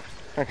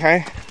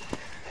 okay?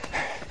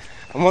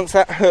 And once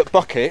that hurt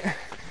bucket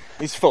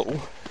is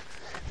full,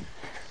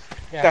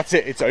 that's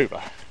it, it's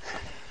over.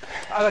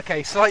 Oh,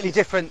 okay, slightly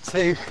different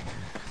to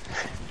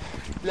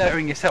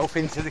lowering yourself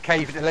into the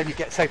cave and let you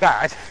get so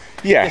bad.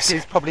 Yes. This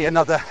is probably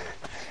another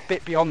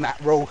bit beyond that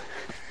rule.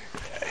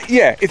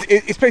 Yeah,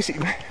 it's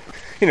basically,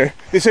 you know,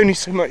 there's only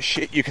so much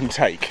shit you can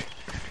take,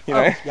 you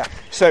know? Yeah.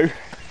 So,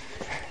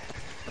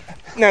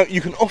 now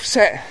you can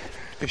offset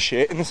the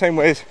shit in the same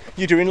way as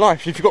you do in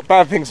life. If you've got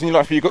bad things in your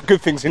life or you've got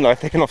good things in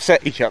life, they can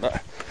offset each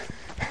other.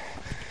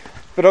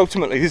 But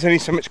ultimately, there's only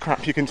so much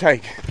crap you can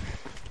take.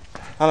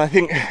 And I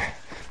think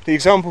the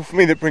example for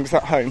me that brings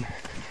that home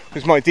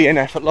was my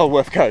DNF at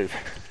Lulworth Cove,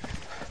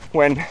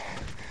 when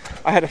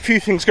I had a few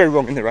things go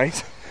wrong in the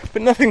race,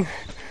 but nothing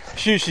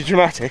hugely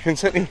dramatic, and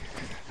certainly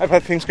I've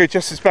had things go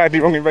just as badly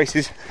wrong in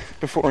races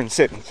before and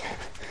since.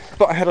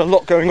 But I had a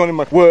lot going on in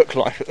my work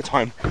life at the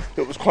time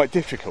that was quite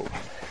difficult,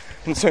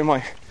 and so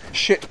my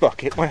shit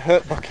bucket, my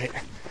hurt bucket,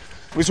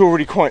 was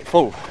already quite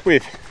full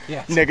with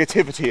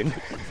negativity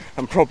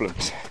and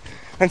problems,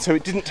 and so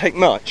it didn't take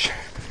much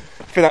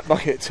for that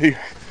bucket to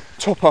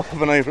top up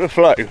of an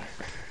overflow,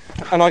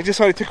 and I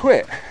decided to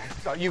quit.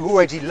 Like you were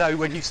already low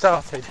when you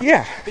started.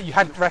 Yeah. But you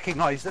hadn't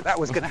recognised that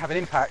was going to have an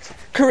impact.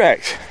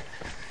 Correct.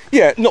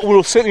 Yeah,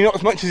 certainly not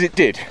as much as it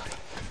did.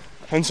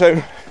 And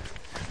so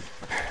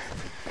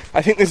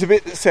I think there's a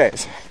bit that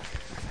says,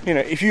 you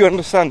know, if you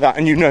understand that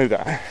and you know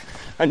that,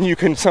 and you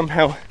can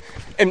somehow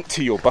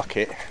empty your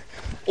bucket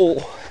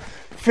or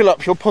fill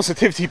up your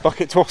positivity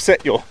bucket to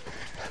offset your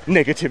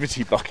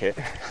negativity bucket,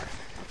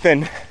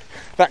 then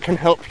that can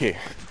help you.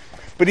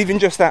 But even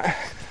just that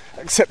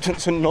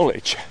acceptance and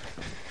knowledge,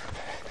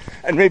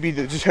 and maybe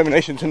the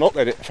determination to not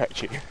let it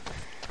affect you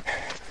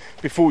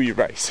before you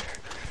race,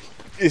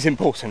 is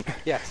important.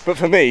 Yes. But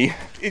for me,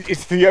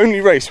 it's the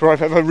only race where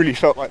I've ever really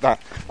felt like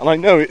that, and I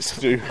know it's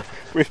to do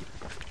with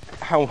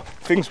how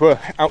things were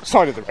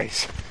outside of the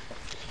race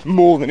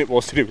more than it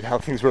was to do with how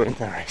things were in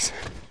the race.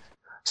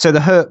 So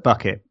the hurt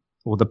bucket,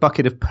 or the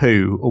bucket of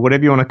poo, or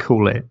whatever you want to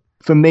call it,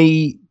 for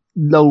me,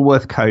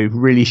 Lulworth Cove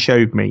really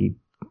showed me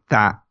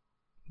that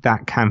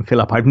can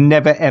fill up. I've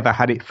never ever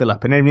had it fill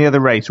up in any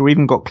other race, or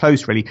even got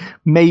close really.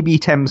 Maybe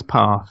Thames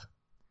Path,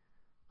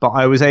 but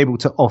I was able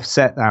to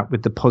offset that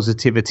with the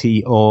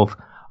positivity of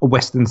a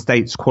Western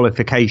States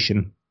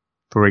qualification,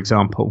 for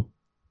example,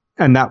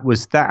 and that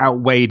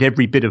outweighed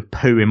every bit of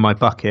poo in my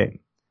bucket.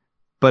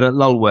 But at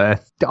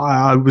Lulworth,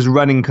 I was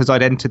running because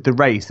I'd entered the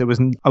race.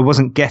 I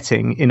wasn't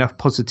getting enough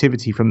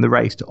positivity from the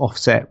race to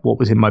offset what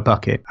was in my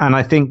bucket, and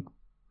I think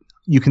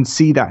you can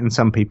see that in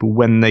some people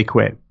when they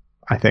quit.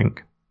 I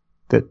think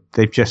that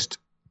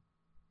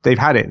they've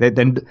had it.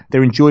 Then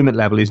their enjoyment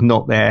level is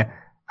not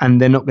there, and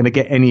they're not going to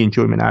get any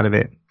enjoyment out of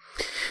it.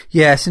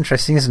 Yeah, it's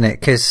interesting, isn't it?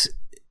 Because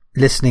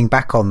listening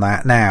back on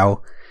that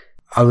now,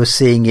 I was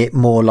seeing it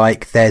more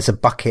like there's a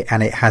bucket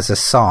and it has a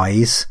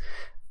size,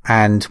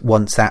 and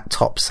once that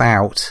tops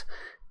out,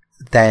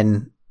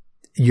 then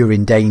you're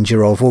in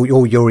danger of,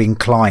 or you're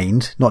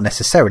inclined, not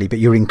necessarily, but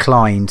you're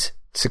inclined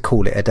to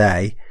call it a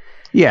day.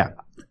 Yeah.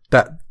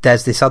 But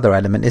there's this other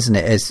element, isn't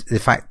it? Is the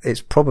fact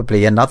it's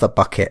probably another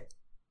bucket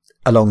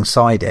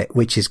alongside it,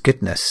 which is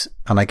goodness.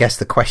 And I guess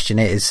the question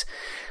is,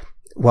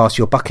 whilst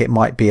your bucket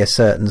might be a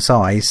certain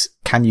size,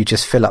 can you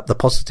just fill up the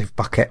positive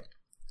bucket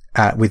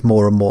with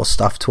more and more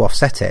stuff to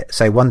offset it?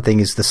 So one thing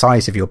is the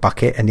size of your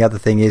bucket, and the other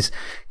thing is,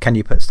 can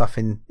you put stuff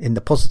in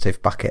the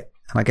positive bucket?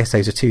 And I guess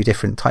those are two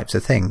different types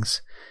of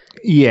things.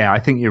 Yeah, I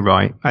think you're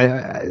right.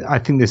 I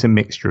think there's a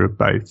mixture of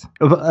both.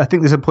 I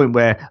think there's a point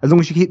where, as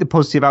long as you keep the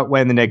positive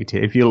outweighing the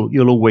negative,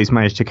 you'll always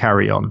manage to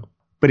carry on.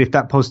 But if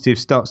that positive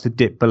starts to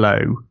dip below,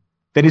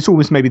 then it's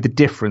almost maybe the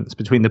difference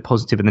between the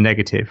positive and the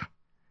negative.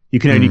 You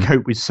can only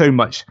cope with so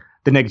much,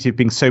 the negative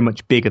being so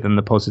much bigger than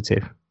the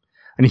positive.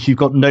 And if you've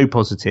got no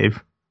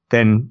positive,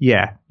 then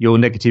yeah, your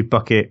negative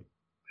bucket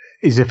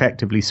is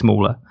effectively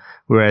smaller.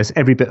 Whereas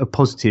every bit of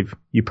positive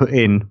you put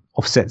in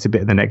offsets a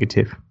bit of the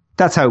negative.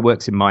 That's how it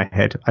works in my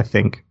head, I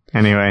think.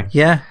 Anyway.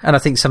 Yeah. And I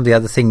think some of the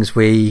other things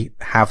we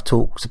have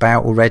talked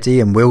about already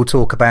and will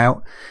talk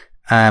about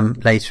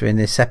later in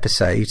this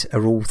episode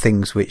are all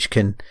things which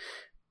can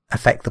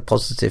affect the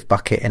positive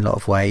bucket in a lot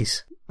of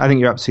ways. I think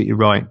you're absolutely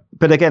right.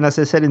 But again, as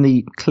I said in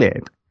the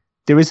clip,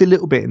 there is a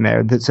little bit in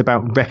there that's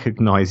about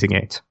recognizing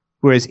it.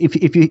 Whereas if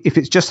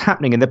it's just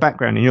happening in the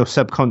background in your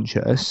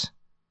subconscious,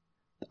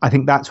 I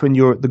think that's when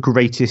you're at the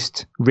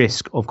greatest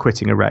risk of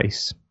quitting a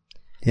race.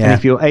 Yeah. And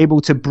if you're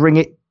able to bring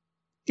it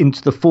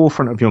into the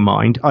forefront of your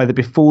mind, either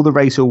before the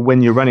race or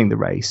when you're running the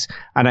race,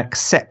 and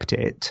accept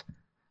it,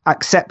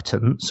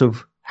 acceptance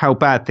of how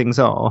bad things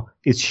are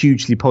is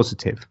hugely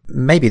positive.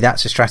 Maybe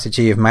that's a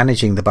strategy of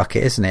managing the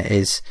bucket, isn't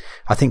it?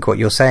 I think what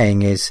you're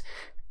saying is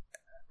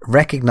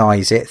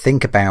recognize it,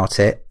 think about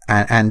it,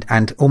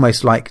 and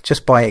almost like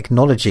just by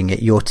acknowledging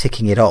it, you're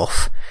ticking it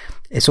off.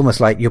 It's almost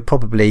like you're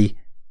probably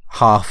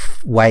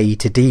halfway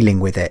to dealing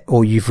with it,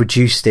 or you've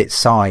reduced its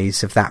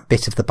size of that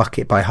bit of the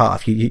bucket by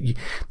half. You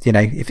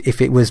know, if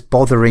it was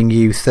bothering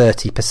you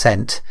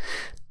 30%,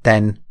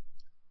 then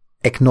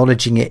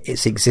acknowledging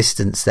its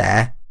existence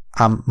there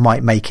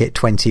might make it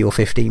 20 or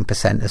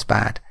 15% as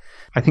bad.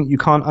 I think you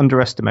can't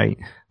underestimate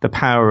the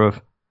power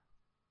of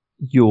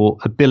your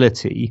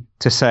ability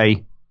to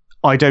say,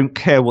 I don't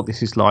care what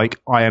this is like,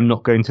 I am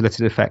not going to let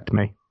it affect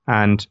me.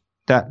 And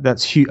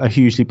that's a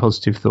hugely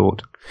positive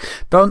thought.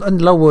 But on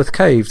Lulworth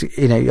Cove,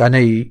 you know, I know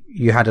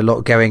you had a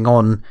lot going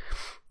on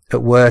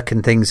at work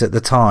and things at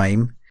the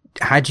time.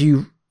 Did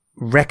you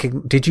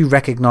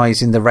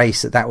recognise in the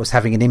race that was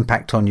having an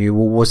impact on you,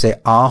 or was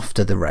it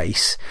after the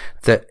race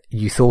that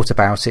you thought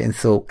about it and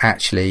thought,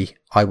 actually,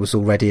 I was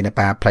already in a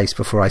bad place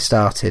before I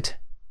started?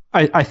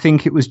 I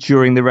think it was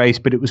during the race,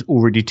 but it was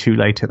already too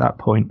late at that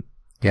point.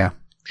 Yeah.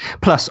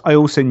 Plus, I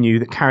also knew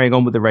that carrying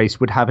on with the race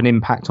would have an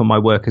impact on my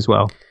work as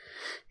well.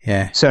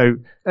 Yeah. So,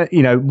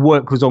 you know,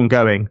 work was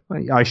ongoing.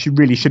 I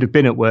really should have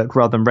been at work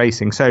rather than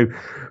racing. So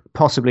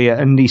possibly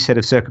a niche set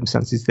of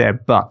circumstances there,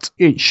 but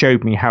it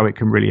showed me how it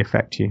can really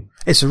affect you.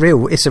 It's a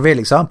real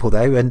example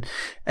though.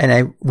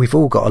 And we've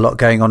all got a lot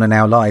going on in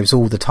our lives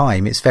all the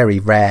time. It's very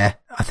rare,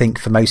 I think,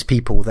 for most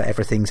people that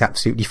everything's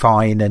absolutely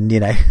fine. And, you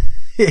know,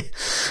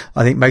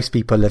 I think most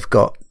people have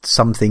got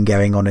something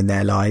going on in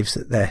their lives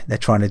that they're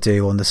trying to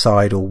do on the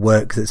side, or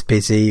work that's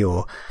busy,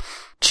 or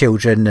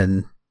children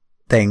and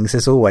things.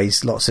 There's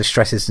always lots of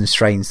stresses and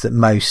strains that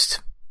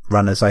most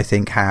runners, I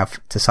think, have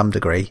to some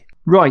degree.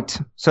 Right.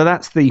 So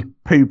that's the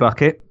poo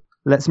bucket.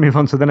 Let's move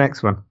on to the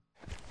next one.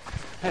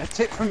 A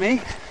tip from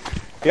me.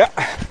 Yeah.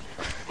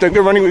 Don't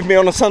go running with me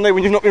on a Sunday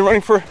when you've not been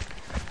running for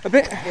a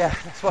bit. Yeah,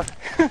 that's what.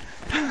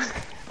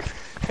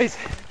 It's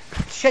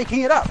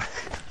shaking it up.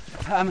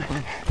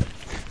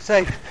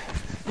 So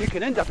you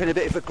can end up in a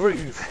bit of a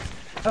groove.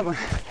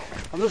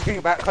 I'm looking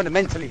about kind of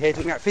mentally here,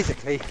 talking about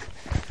physically.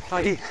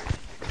 i.e.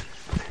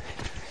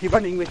 you're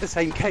running with the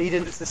same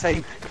cadence, the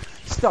same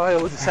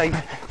style, the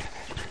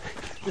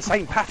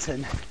same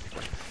pattern,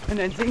 and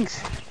then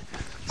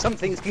some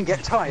things can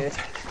get tired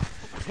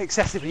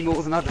excessively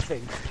more than other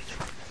things.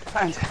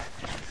 And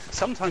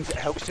sometimes it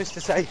helps just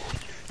to say,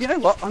 you know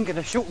what, I'm going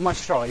to shorten my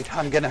stride.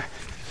 I'm going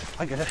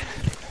to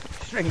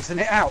strengthen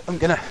it out. I'm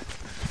going to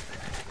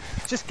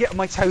just get on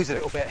my toes a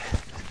little bit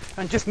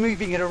and just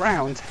moving it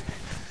around.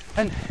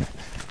 And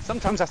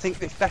sometimes I think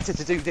it's better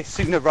to do this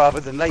sooner rather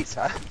than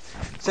later.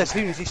 So as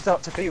soon as you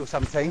start to feel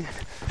something,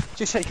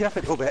 just shake it up a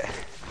little bit.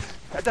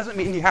 That doesn't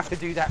mean you have to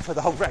do that for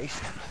the whole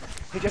race.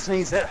 It just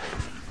means that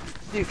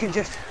you can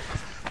just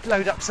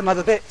load up some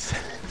other bits.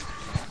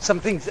 Some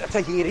things that are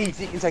taking it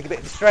easy, you can take a bit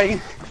of the strain.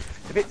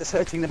 The bit that's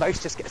hurting the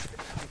most just gets a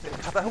bit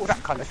of cover, all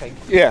that kind of thing.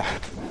 Yeah.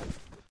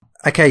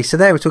 Okay, so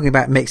there we're talking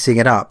about mixing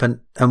it up, and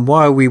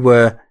while we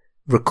were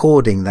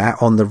recording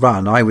that on the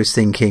run, I was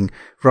thinking,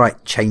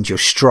 right, change your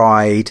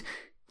stride,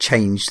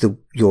 change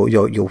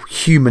your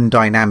human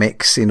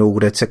dynamics in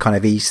order to kind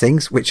of ease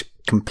things, which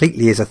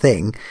completely is a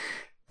thing.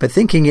 But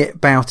thinking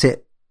about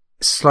it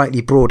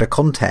slightly broader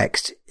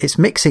context, it's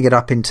mixing it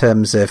up in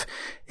terms of,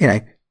 you know,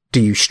 do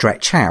you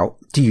stretch out?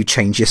 Do you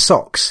change your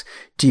socks?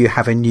 Do you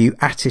have a new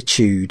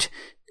attitude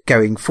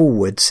going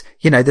forwards?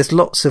 You know, there's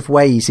lots of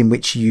ways in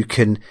which you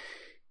can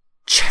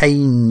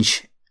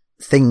change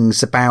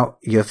things about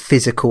your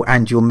physical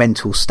and your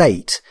mental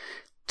state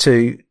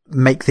to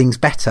make things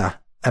better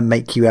and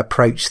make you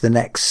approach the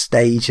next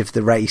stage of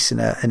the race in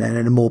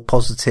a more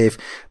positive,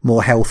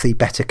 more healthy,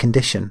 better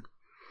condition.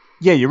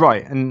 Yeah, you're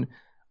right. And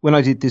when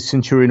I did this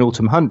Centurion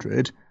Autumn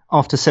 100,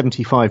 after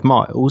 75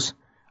 miles,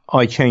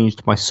 I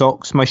changed my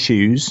socks, my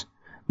shoes,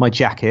 my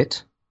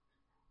jacket,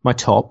 my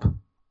top,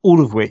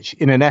 all of which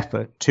in an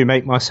effort to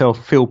make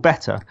myself feel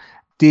better.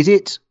 Did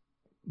it?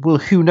 Well,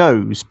 who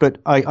knows? But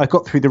I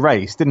got through the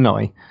race, didn't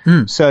I?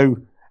 So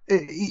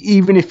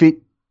even if it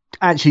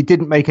actually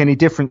didn't make any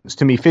difference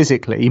to me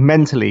physically,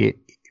 mentally,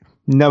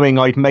 knowing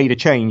I'd made a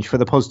change for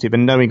the positive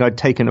and knowing I'd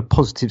taken a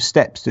positive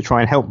steps to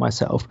try and help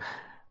myself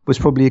was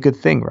probably a good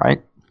thing,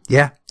 right?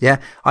 Yeah.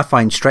 I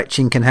find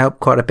stretching can help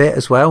quite a bit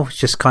as well. It's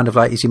just kind of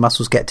like, as your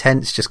muscles get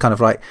tense, just kind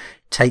of like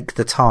take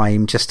the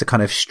time just to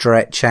kind of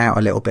stretch out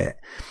a little bit,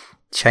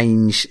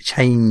 change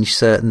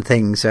certain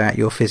things about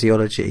your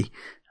physiology.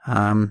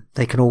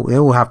 They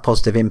all have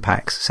positive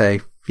impacts. So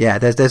yeah,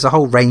 there's a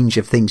whole range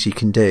of things you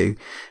can do.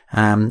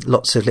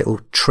 Lots of little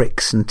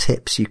tricks and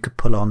tips you could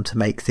pull on to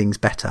make things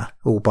better,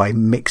 all by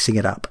mixing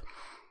it up.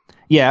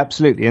 Yeah,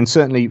 absolutely. And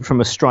certainly from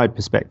a stride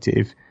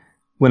perspective,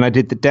 when I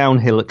did the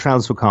downhill at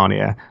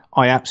Transvulcania,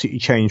 I absolutely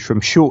changed from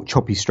short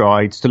choppy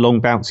strides to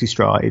long bouncy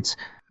strides,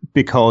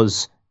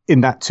 because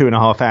in that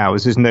 2.5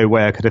 hours, there's no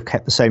way I could have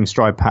kept the same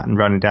stride pattern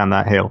running down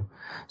that hill.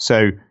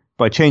 So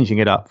by changing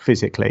it up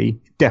physically,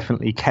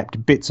 definitely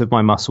kept bits of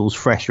my muscles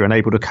fresher and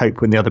able to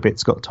cope when the other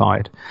bits got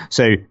tired.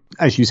 So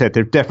as you said,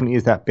 there definitely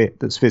is that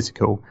bit that's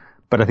physical,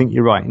 but I think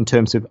you're right in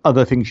terms of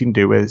other things you can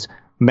do, whether it's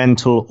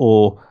mental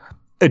or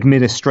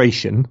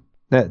administration,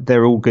 that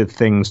they're all good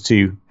things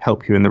to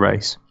help you in the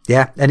race.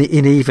 Yeah, and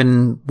in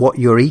even what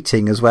you're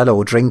eating as well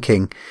or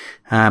drinking,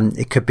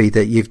 it could be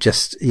that you've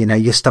just,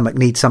 your stomach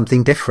needs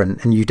something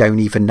different and you don't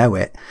even know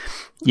it.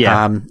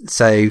 Yeah.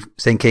 So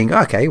thinking,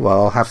 okay,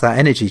 well, I'll have that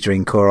energy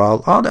drink, or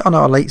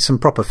I'll eat some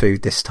proper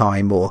food this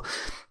time, or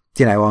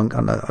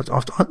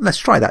let's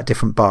try that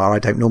different bar. I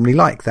don't normally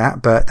like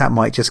that, but that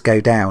might just go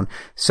down.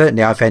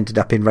 Certainly, I've ended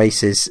up in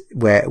races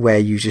where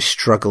you just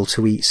struggle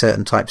to eat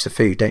certain types of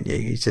food, don't you?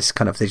 You just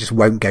they just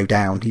won't go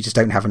down. You just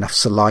don't have enough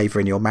saliva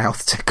in your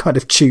mouth to kind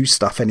of chew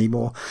stuff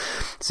anymore.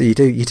 So you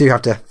do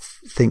have to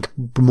think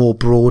more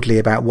broadly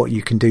about what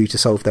you can do to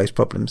solve those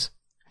problems.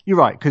 You're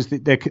right, because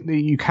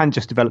you can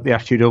just develop the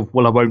attitude of,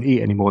 well, I won't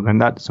eat anymore, then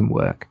that doesn't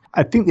work.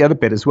 I think the other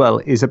bit as well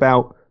is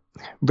about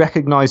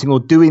recognizing or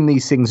doing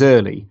these things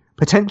early,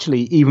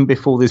 potentially even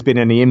before there's been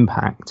any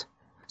impact.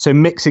 So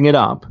mixing it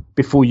up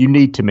before you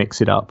need to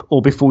mix it up,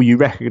 or before you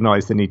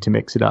recognize the need to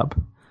mix it up,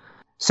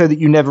 so that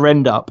you never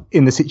end up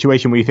in the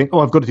situation where you think, oh,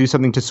 I've got to do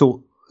something to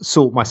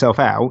sort myself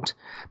out.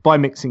 By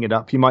mixing it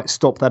up, you might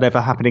stop that ever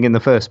happening in the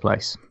first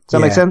place. Does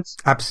that make sense?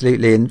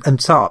 Absolutely.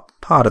 And so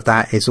part of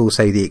that is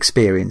also the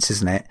experience,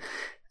 isn't it?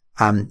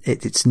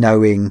 It's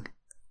knowing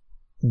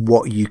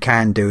what you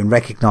can do and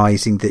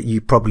recognizing that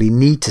you probably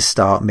need to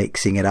start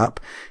mixing it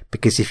up,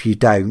 because if you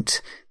don't,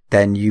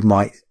 then you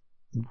might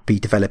be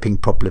developing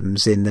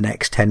problems in the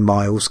next 10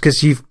 miles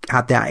because you've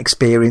had that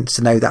experience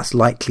to know that's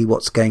likely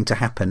what's going to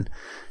happen.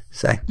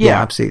 So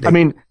yeah, absolutely. I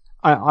mean,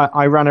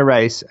 I ran a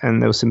race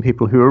and there were some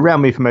people who were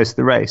around me for most of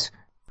the race.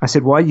 I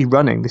said, why are you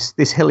running?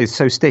 This hill is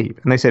so steep.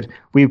 And they said,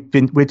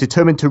 we're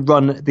determined to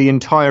run the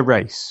entire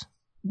race,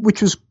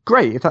 which was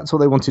great if that's what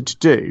they wanted to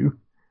do.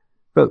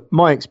 But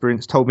my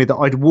experience told me that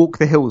I'd walk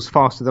the hills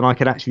faster than I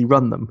could actually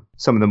run them.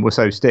 Some of them were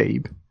so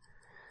steep.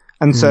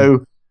 And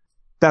so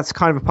that's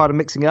kind of a part of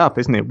mixing it up,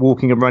 isn't it?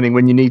 Walking and running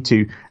when you need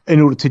to,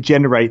 in order to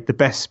generate the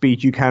best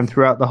speed you can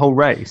throughout the whole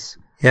race.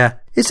 Yeah.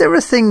 Is there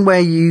a thing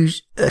where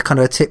kind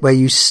of a tip where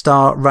you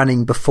start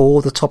running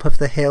before the top of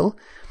the hill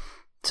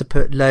to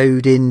put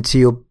load into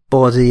your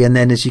body, and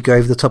then as you go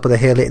over the top of the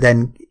hill, it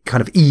then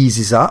kind of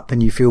eases up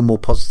and you feel more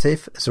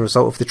positive as a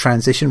result of the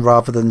transition,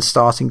 rather than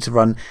starting to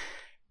run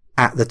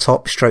at the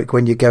top stroke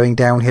when you're going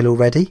downhill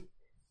already?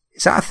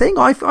 Is that a thing?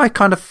 I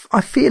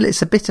feel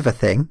it's a bit of a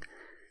thing.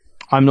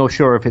 I'm not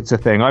sure if it's a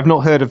thing. I've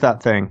not heard of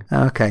that thing.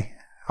 Okay.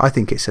 I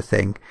think it's a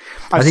thing.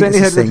 I've certainly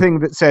heard the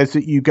thing that says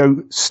that you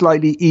go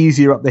slightly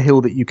easier up the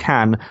hill that you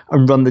can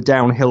and run the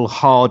downhill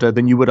harder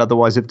than you would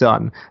otherwise have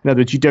done. In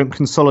other words, you don't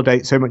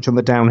consolidate so much on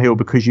the downhill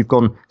because you've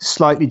gone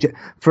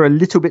for a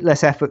little bit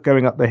less effort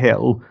going up the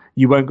hill.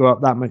 You won't go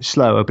up that much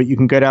slower, but you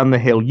can go down the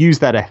hill, use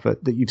that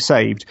effort that you've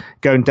saved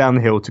going down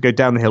the hill to go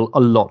down the hill a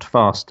lot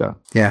faster.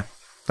 Yeah.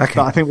 Okay.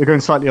 But I think we're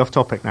going slightly off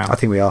topic now. I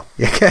think we are.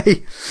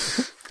 Okay.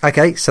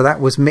 Okay, so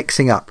that was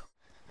mixing up.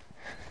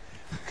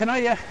 Can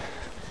I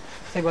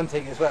say one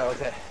thing as well?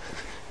 That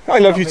I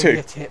love you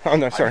too. Oh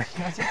no, sorry.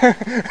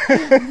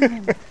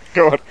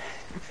 Go on.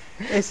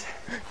 Is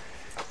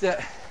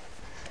that,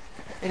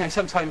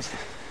 sometimes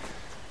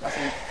I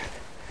think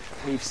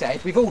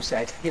we've all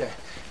said,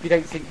 if you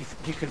don't think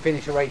you can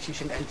finish a race, you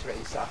shouldn't enter it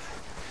and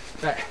stuff.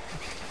 But,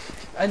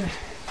 and to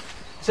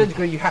a certain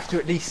degree, you have to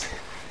at least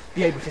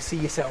be able to see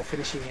yourself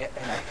finishing it.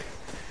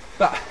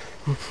 But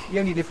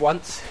you only live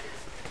once,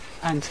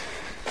 and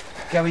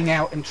going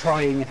out and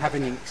trying and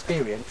having an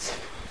experience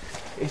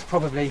is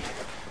probably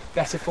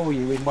better for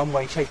you in one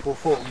way, shape or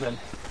form than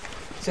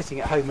sitting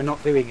at home and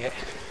not doing it.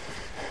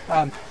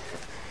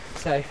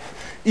 So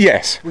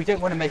yes, we don't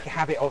want to make a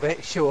habit of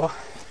it, sure,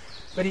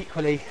 but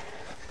equally,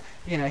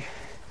 in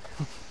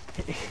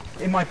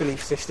my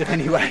belief system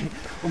anyway,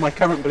 or my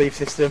current belief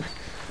system,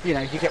 you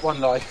get one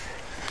life.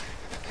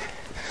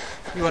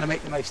 You want to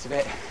make the most of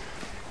it.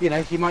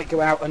 You might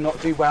go out and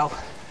not do well,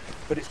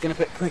 but it's going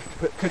to put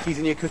cookies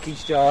in your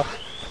cookies jar.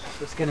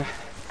 It's going to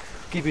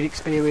give you an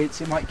experience.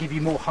 It might give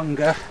you more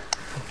hunger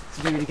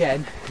to do it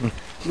again.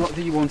 Not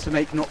that you want to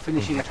make not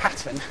finishing a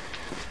pattern,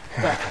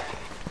 but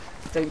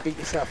don't beat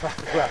yourself up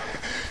as well.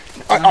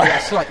 I know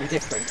that's slightly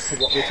different to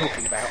what we're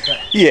talking about. But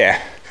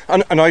yeah,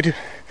 and I'd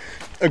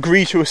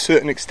agree to a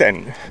certain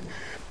extent,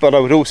 but I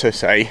would also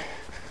say,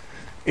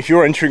 if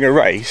you're entering a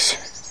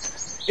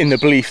race in the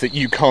belief that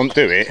you can't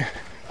do it,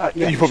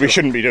 you probably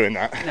shouldn't be doing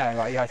that. No,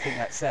 right, yeah, I think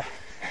that's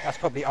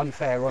probably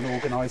unfair on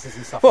organisers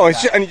and stuff. Well, like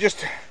that. And you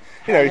just.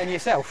 And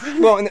yourself.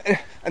 Well,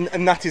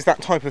 and that is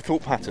that type of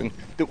thought pattern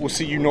that will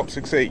see you not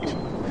succeed,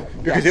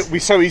 because it'll be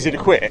so easy to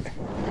quit.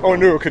 Oh, I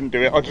knew I couldn't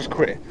do it. I'll just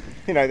quit.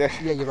 Yeah,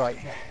 you're right.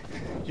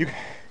 You've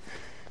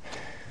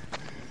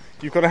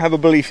got to have a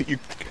belief that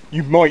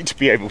you might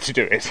be able to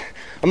do it.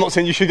 I'm not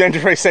saying you should enter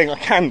a race saying I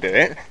can do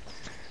it,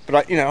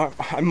 but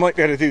I might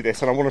be able to do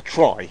this, and I want to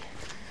try.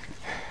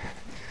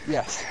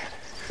 Yes.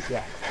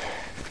 Yeah.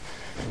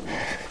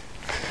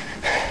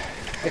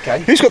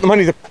 Okay. Who's got the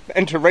money to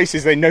enter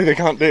races they know they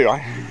can't do?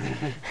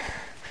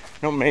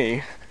 Not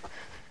me.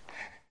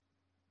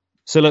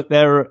 So look,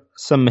 there are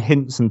some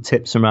hints and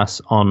tips from us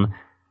on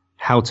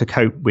how to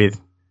cope with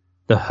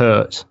the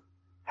hurt,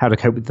 how to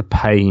cope with the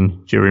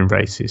pain during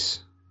races.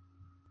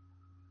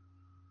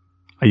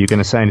 Are you going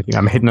to say anything?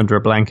 I'm hidden under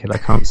a blanket. I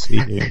can't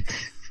see you.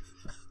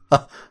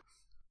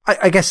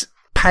 I guess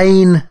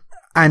pain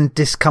and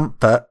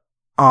discomfort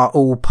are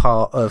all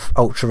part of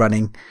ultra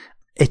running.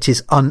 It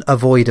is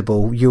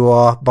unavoidable. You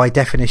are, by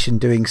definition,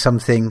 doing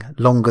something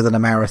longer than a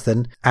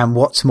marathon. And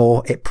what's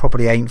more, it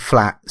probably ain't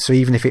flat. So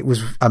even if it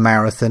was a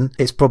marathon,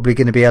 it's probably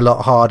going to be a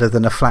lot harder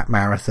than a flat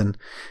marathon.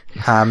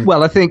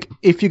 Well, I think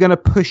if you're going to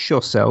push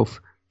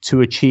yourself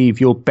to achieve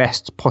your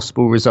best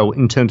possible result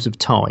in terms of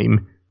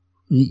time,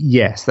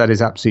 yes, that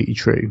is absolutely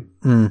true.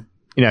 Mm.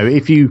 You know,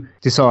 if you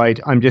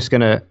decide I'm just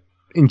going to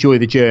enjoy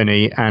the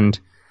journey and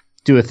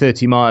do a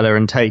 30 miler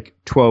and take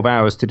 12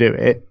 hours to do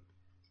it,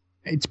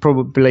 it's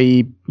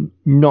probably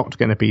not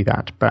going to be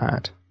that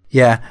bad.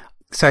 Yeah.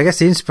 So I guess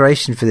the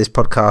inspiration for this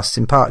podcast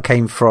in part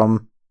came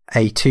from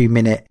a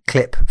 2-minute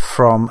clip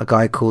from a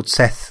guy called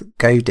Seth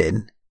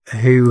Godin,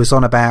 who was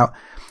on about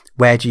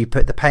where do you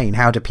put the pain?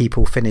 How do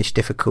people finish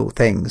difficult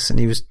things? And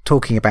he was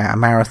talking about a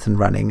marathon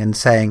running and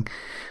saying,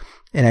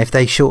 you know, if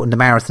they shortened a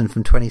marathon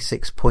from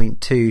 26.2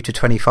 to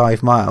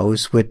 25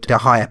 miles, would a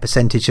higher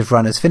percentage of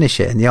runners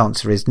finish it? And the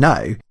answer is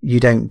no. You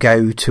don't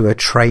go to a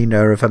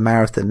trainer of a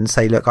marathon and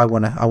say, look, I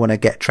want to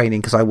get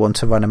training because I want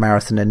to run a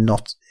marathon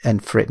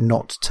and for it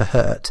not to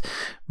hurt.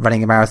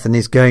 Running a marathon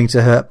is going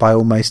to hurt by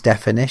almost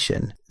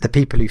definition. The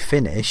people who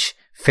finish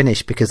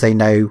because they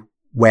know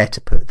where to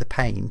put the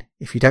pain.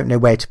 If you don't know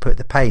where to put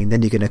the pain,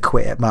 then you're going to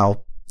quit at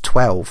mile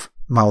 12,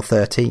 mile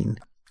 13.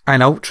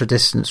 And ultra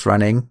distance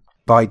running,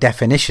 by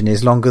definition,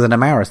 is longer than a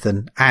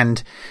marathon,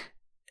 and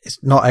it's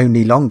not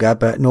only longer,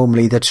 but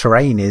normally the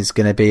terrain is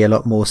going to be a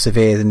lot more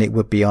severe than it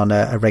would be on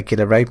a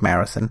regular road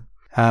marathon.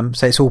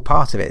 So it's all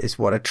part of it. It's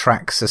what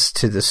attracts us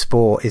to the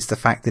sport, is the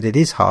fact that it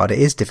is hard, it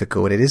is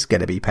difficult, it is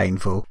going to be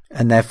painful,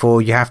 and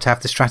therefore you have to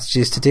have the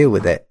strategies to deal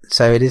with it.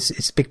 So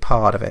it's a big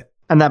part of it.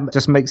 And that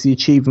just makes the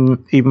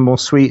achievement even more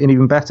sweet and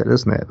even better,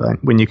 doesn't it,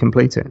 when you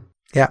complete it?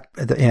 Yeah,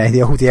 you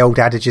know, the old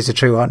adages are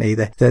true, aren't they?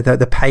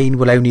 The pain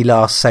will only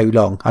last so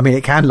long. I mean,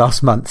 it can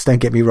last months,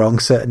 don't get me wrong,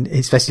 certain,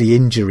 especially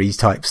injuries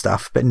type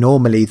stuff, but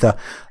normally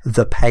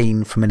the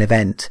pain from an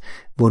event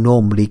will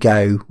normally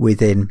go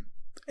within,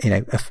 you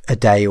know, a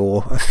day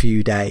or a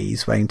few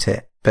days, won't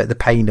it? But the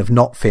pain of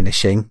not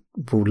finishing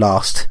will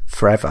last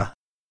forever.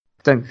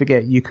 Don't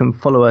forget, you can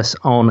follow us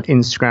on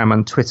Instagram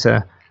and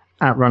Twitter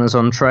at Runners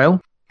on Trail.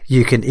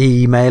 You can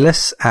email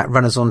us at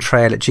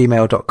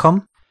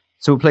runnersontrail@gmail.com.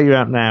 So we'll play you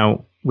out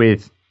now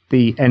with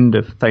the end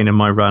of Thane and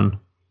my run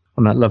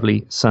on that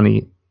lovely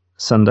sunny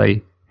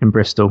Sunday in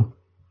Bristol.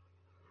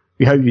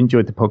 We hope you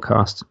enjoyed the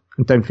podcast,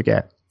 and don't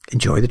forget,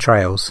 enjoy the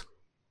trails.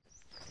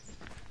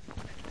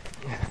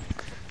 I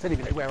don't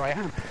even know where I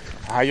am.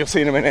 You'll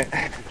see in a minute.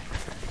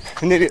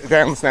 We're nearly at the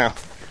Downs now.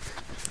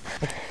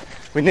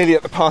 We're nearly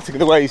at the parting of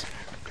the ways.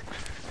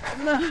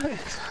 No,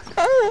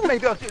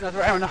 maybe I'll do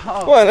another hour and a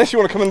half. Well, unless you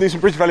want to come and do some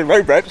Bridge Valley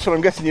Road reps, but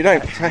I'm guessing you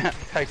don't.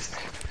 Taste.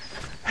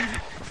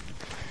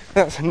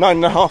 That's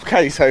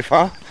 9.5k so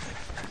far.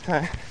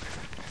 So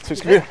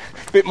it's going to be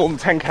a bit more than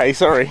 10k,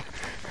 sorry.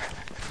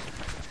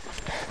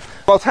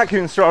 I'll tag you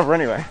in Strava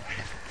anyway.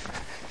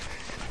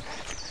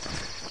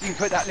 You can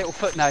put that little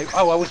footnote,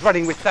 oh, I was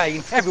running with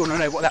Thane. Everyone will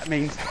know what that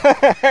means.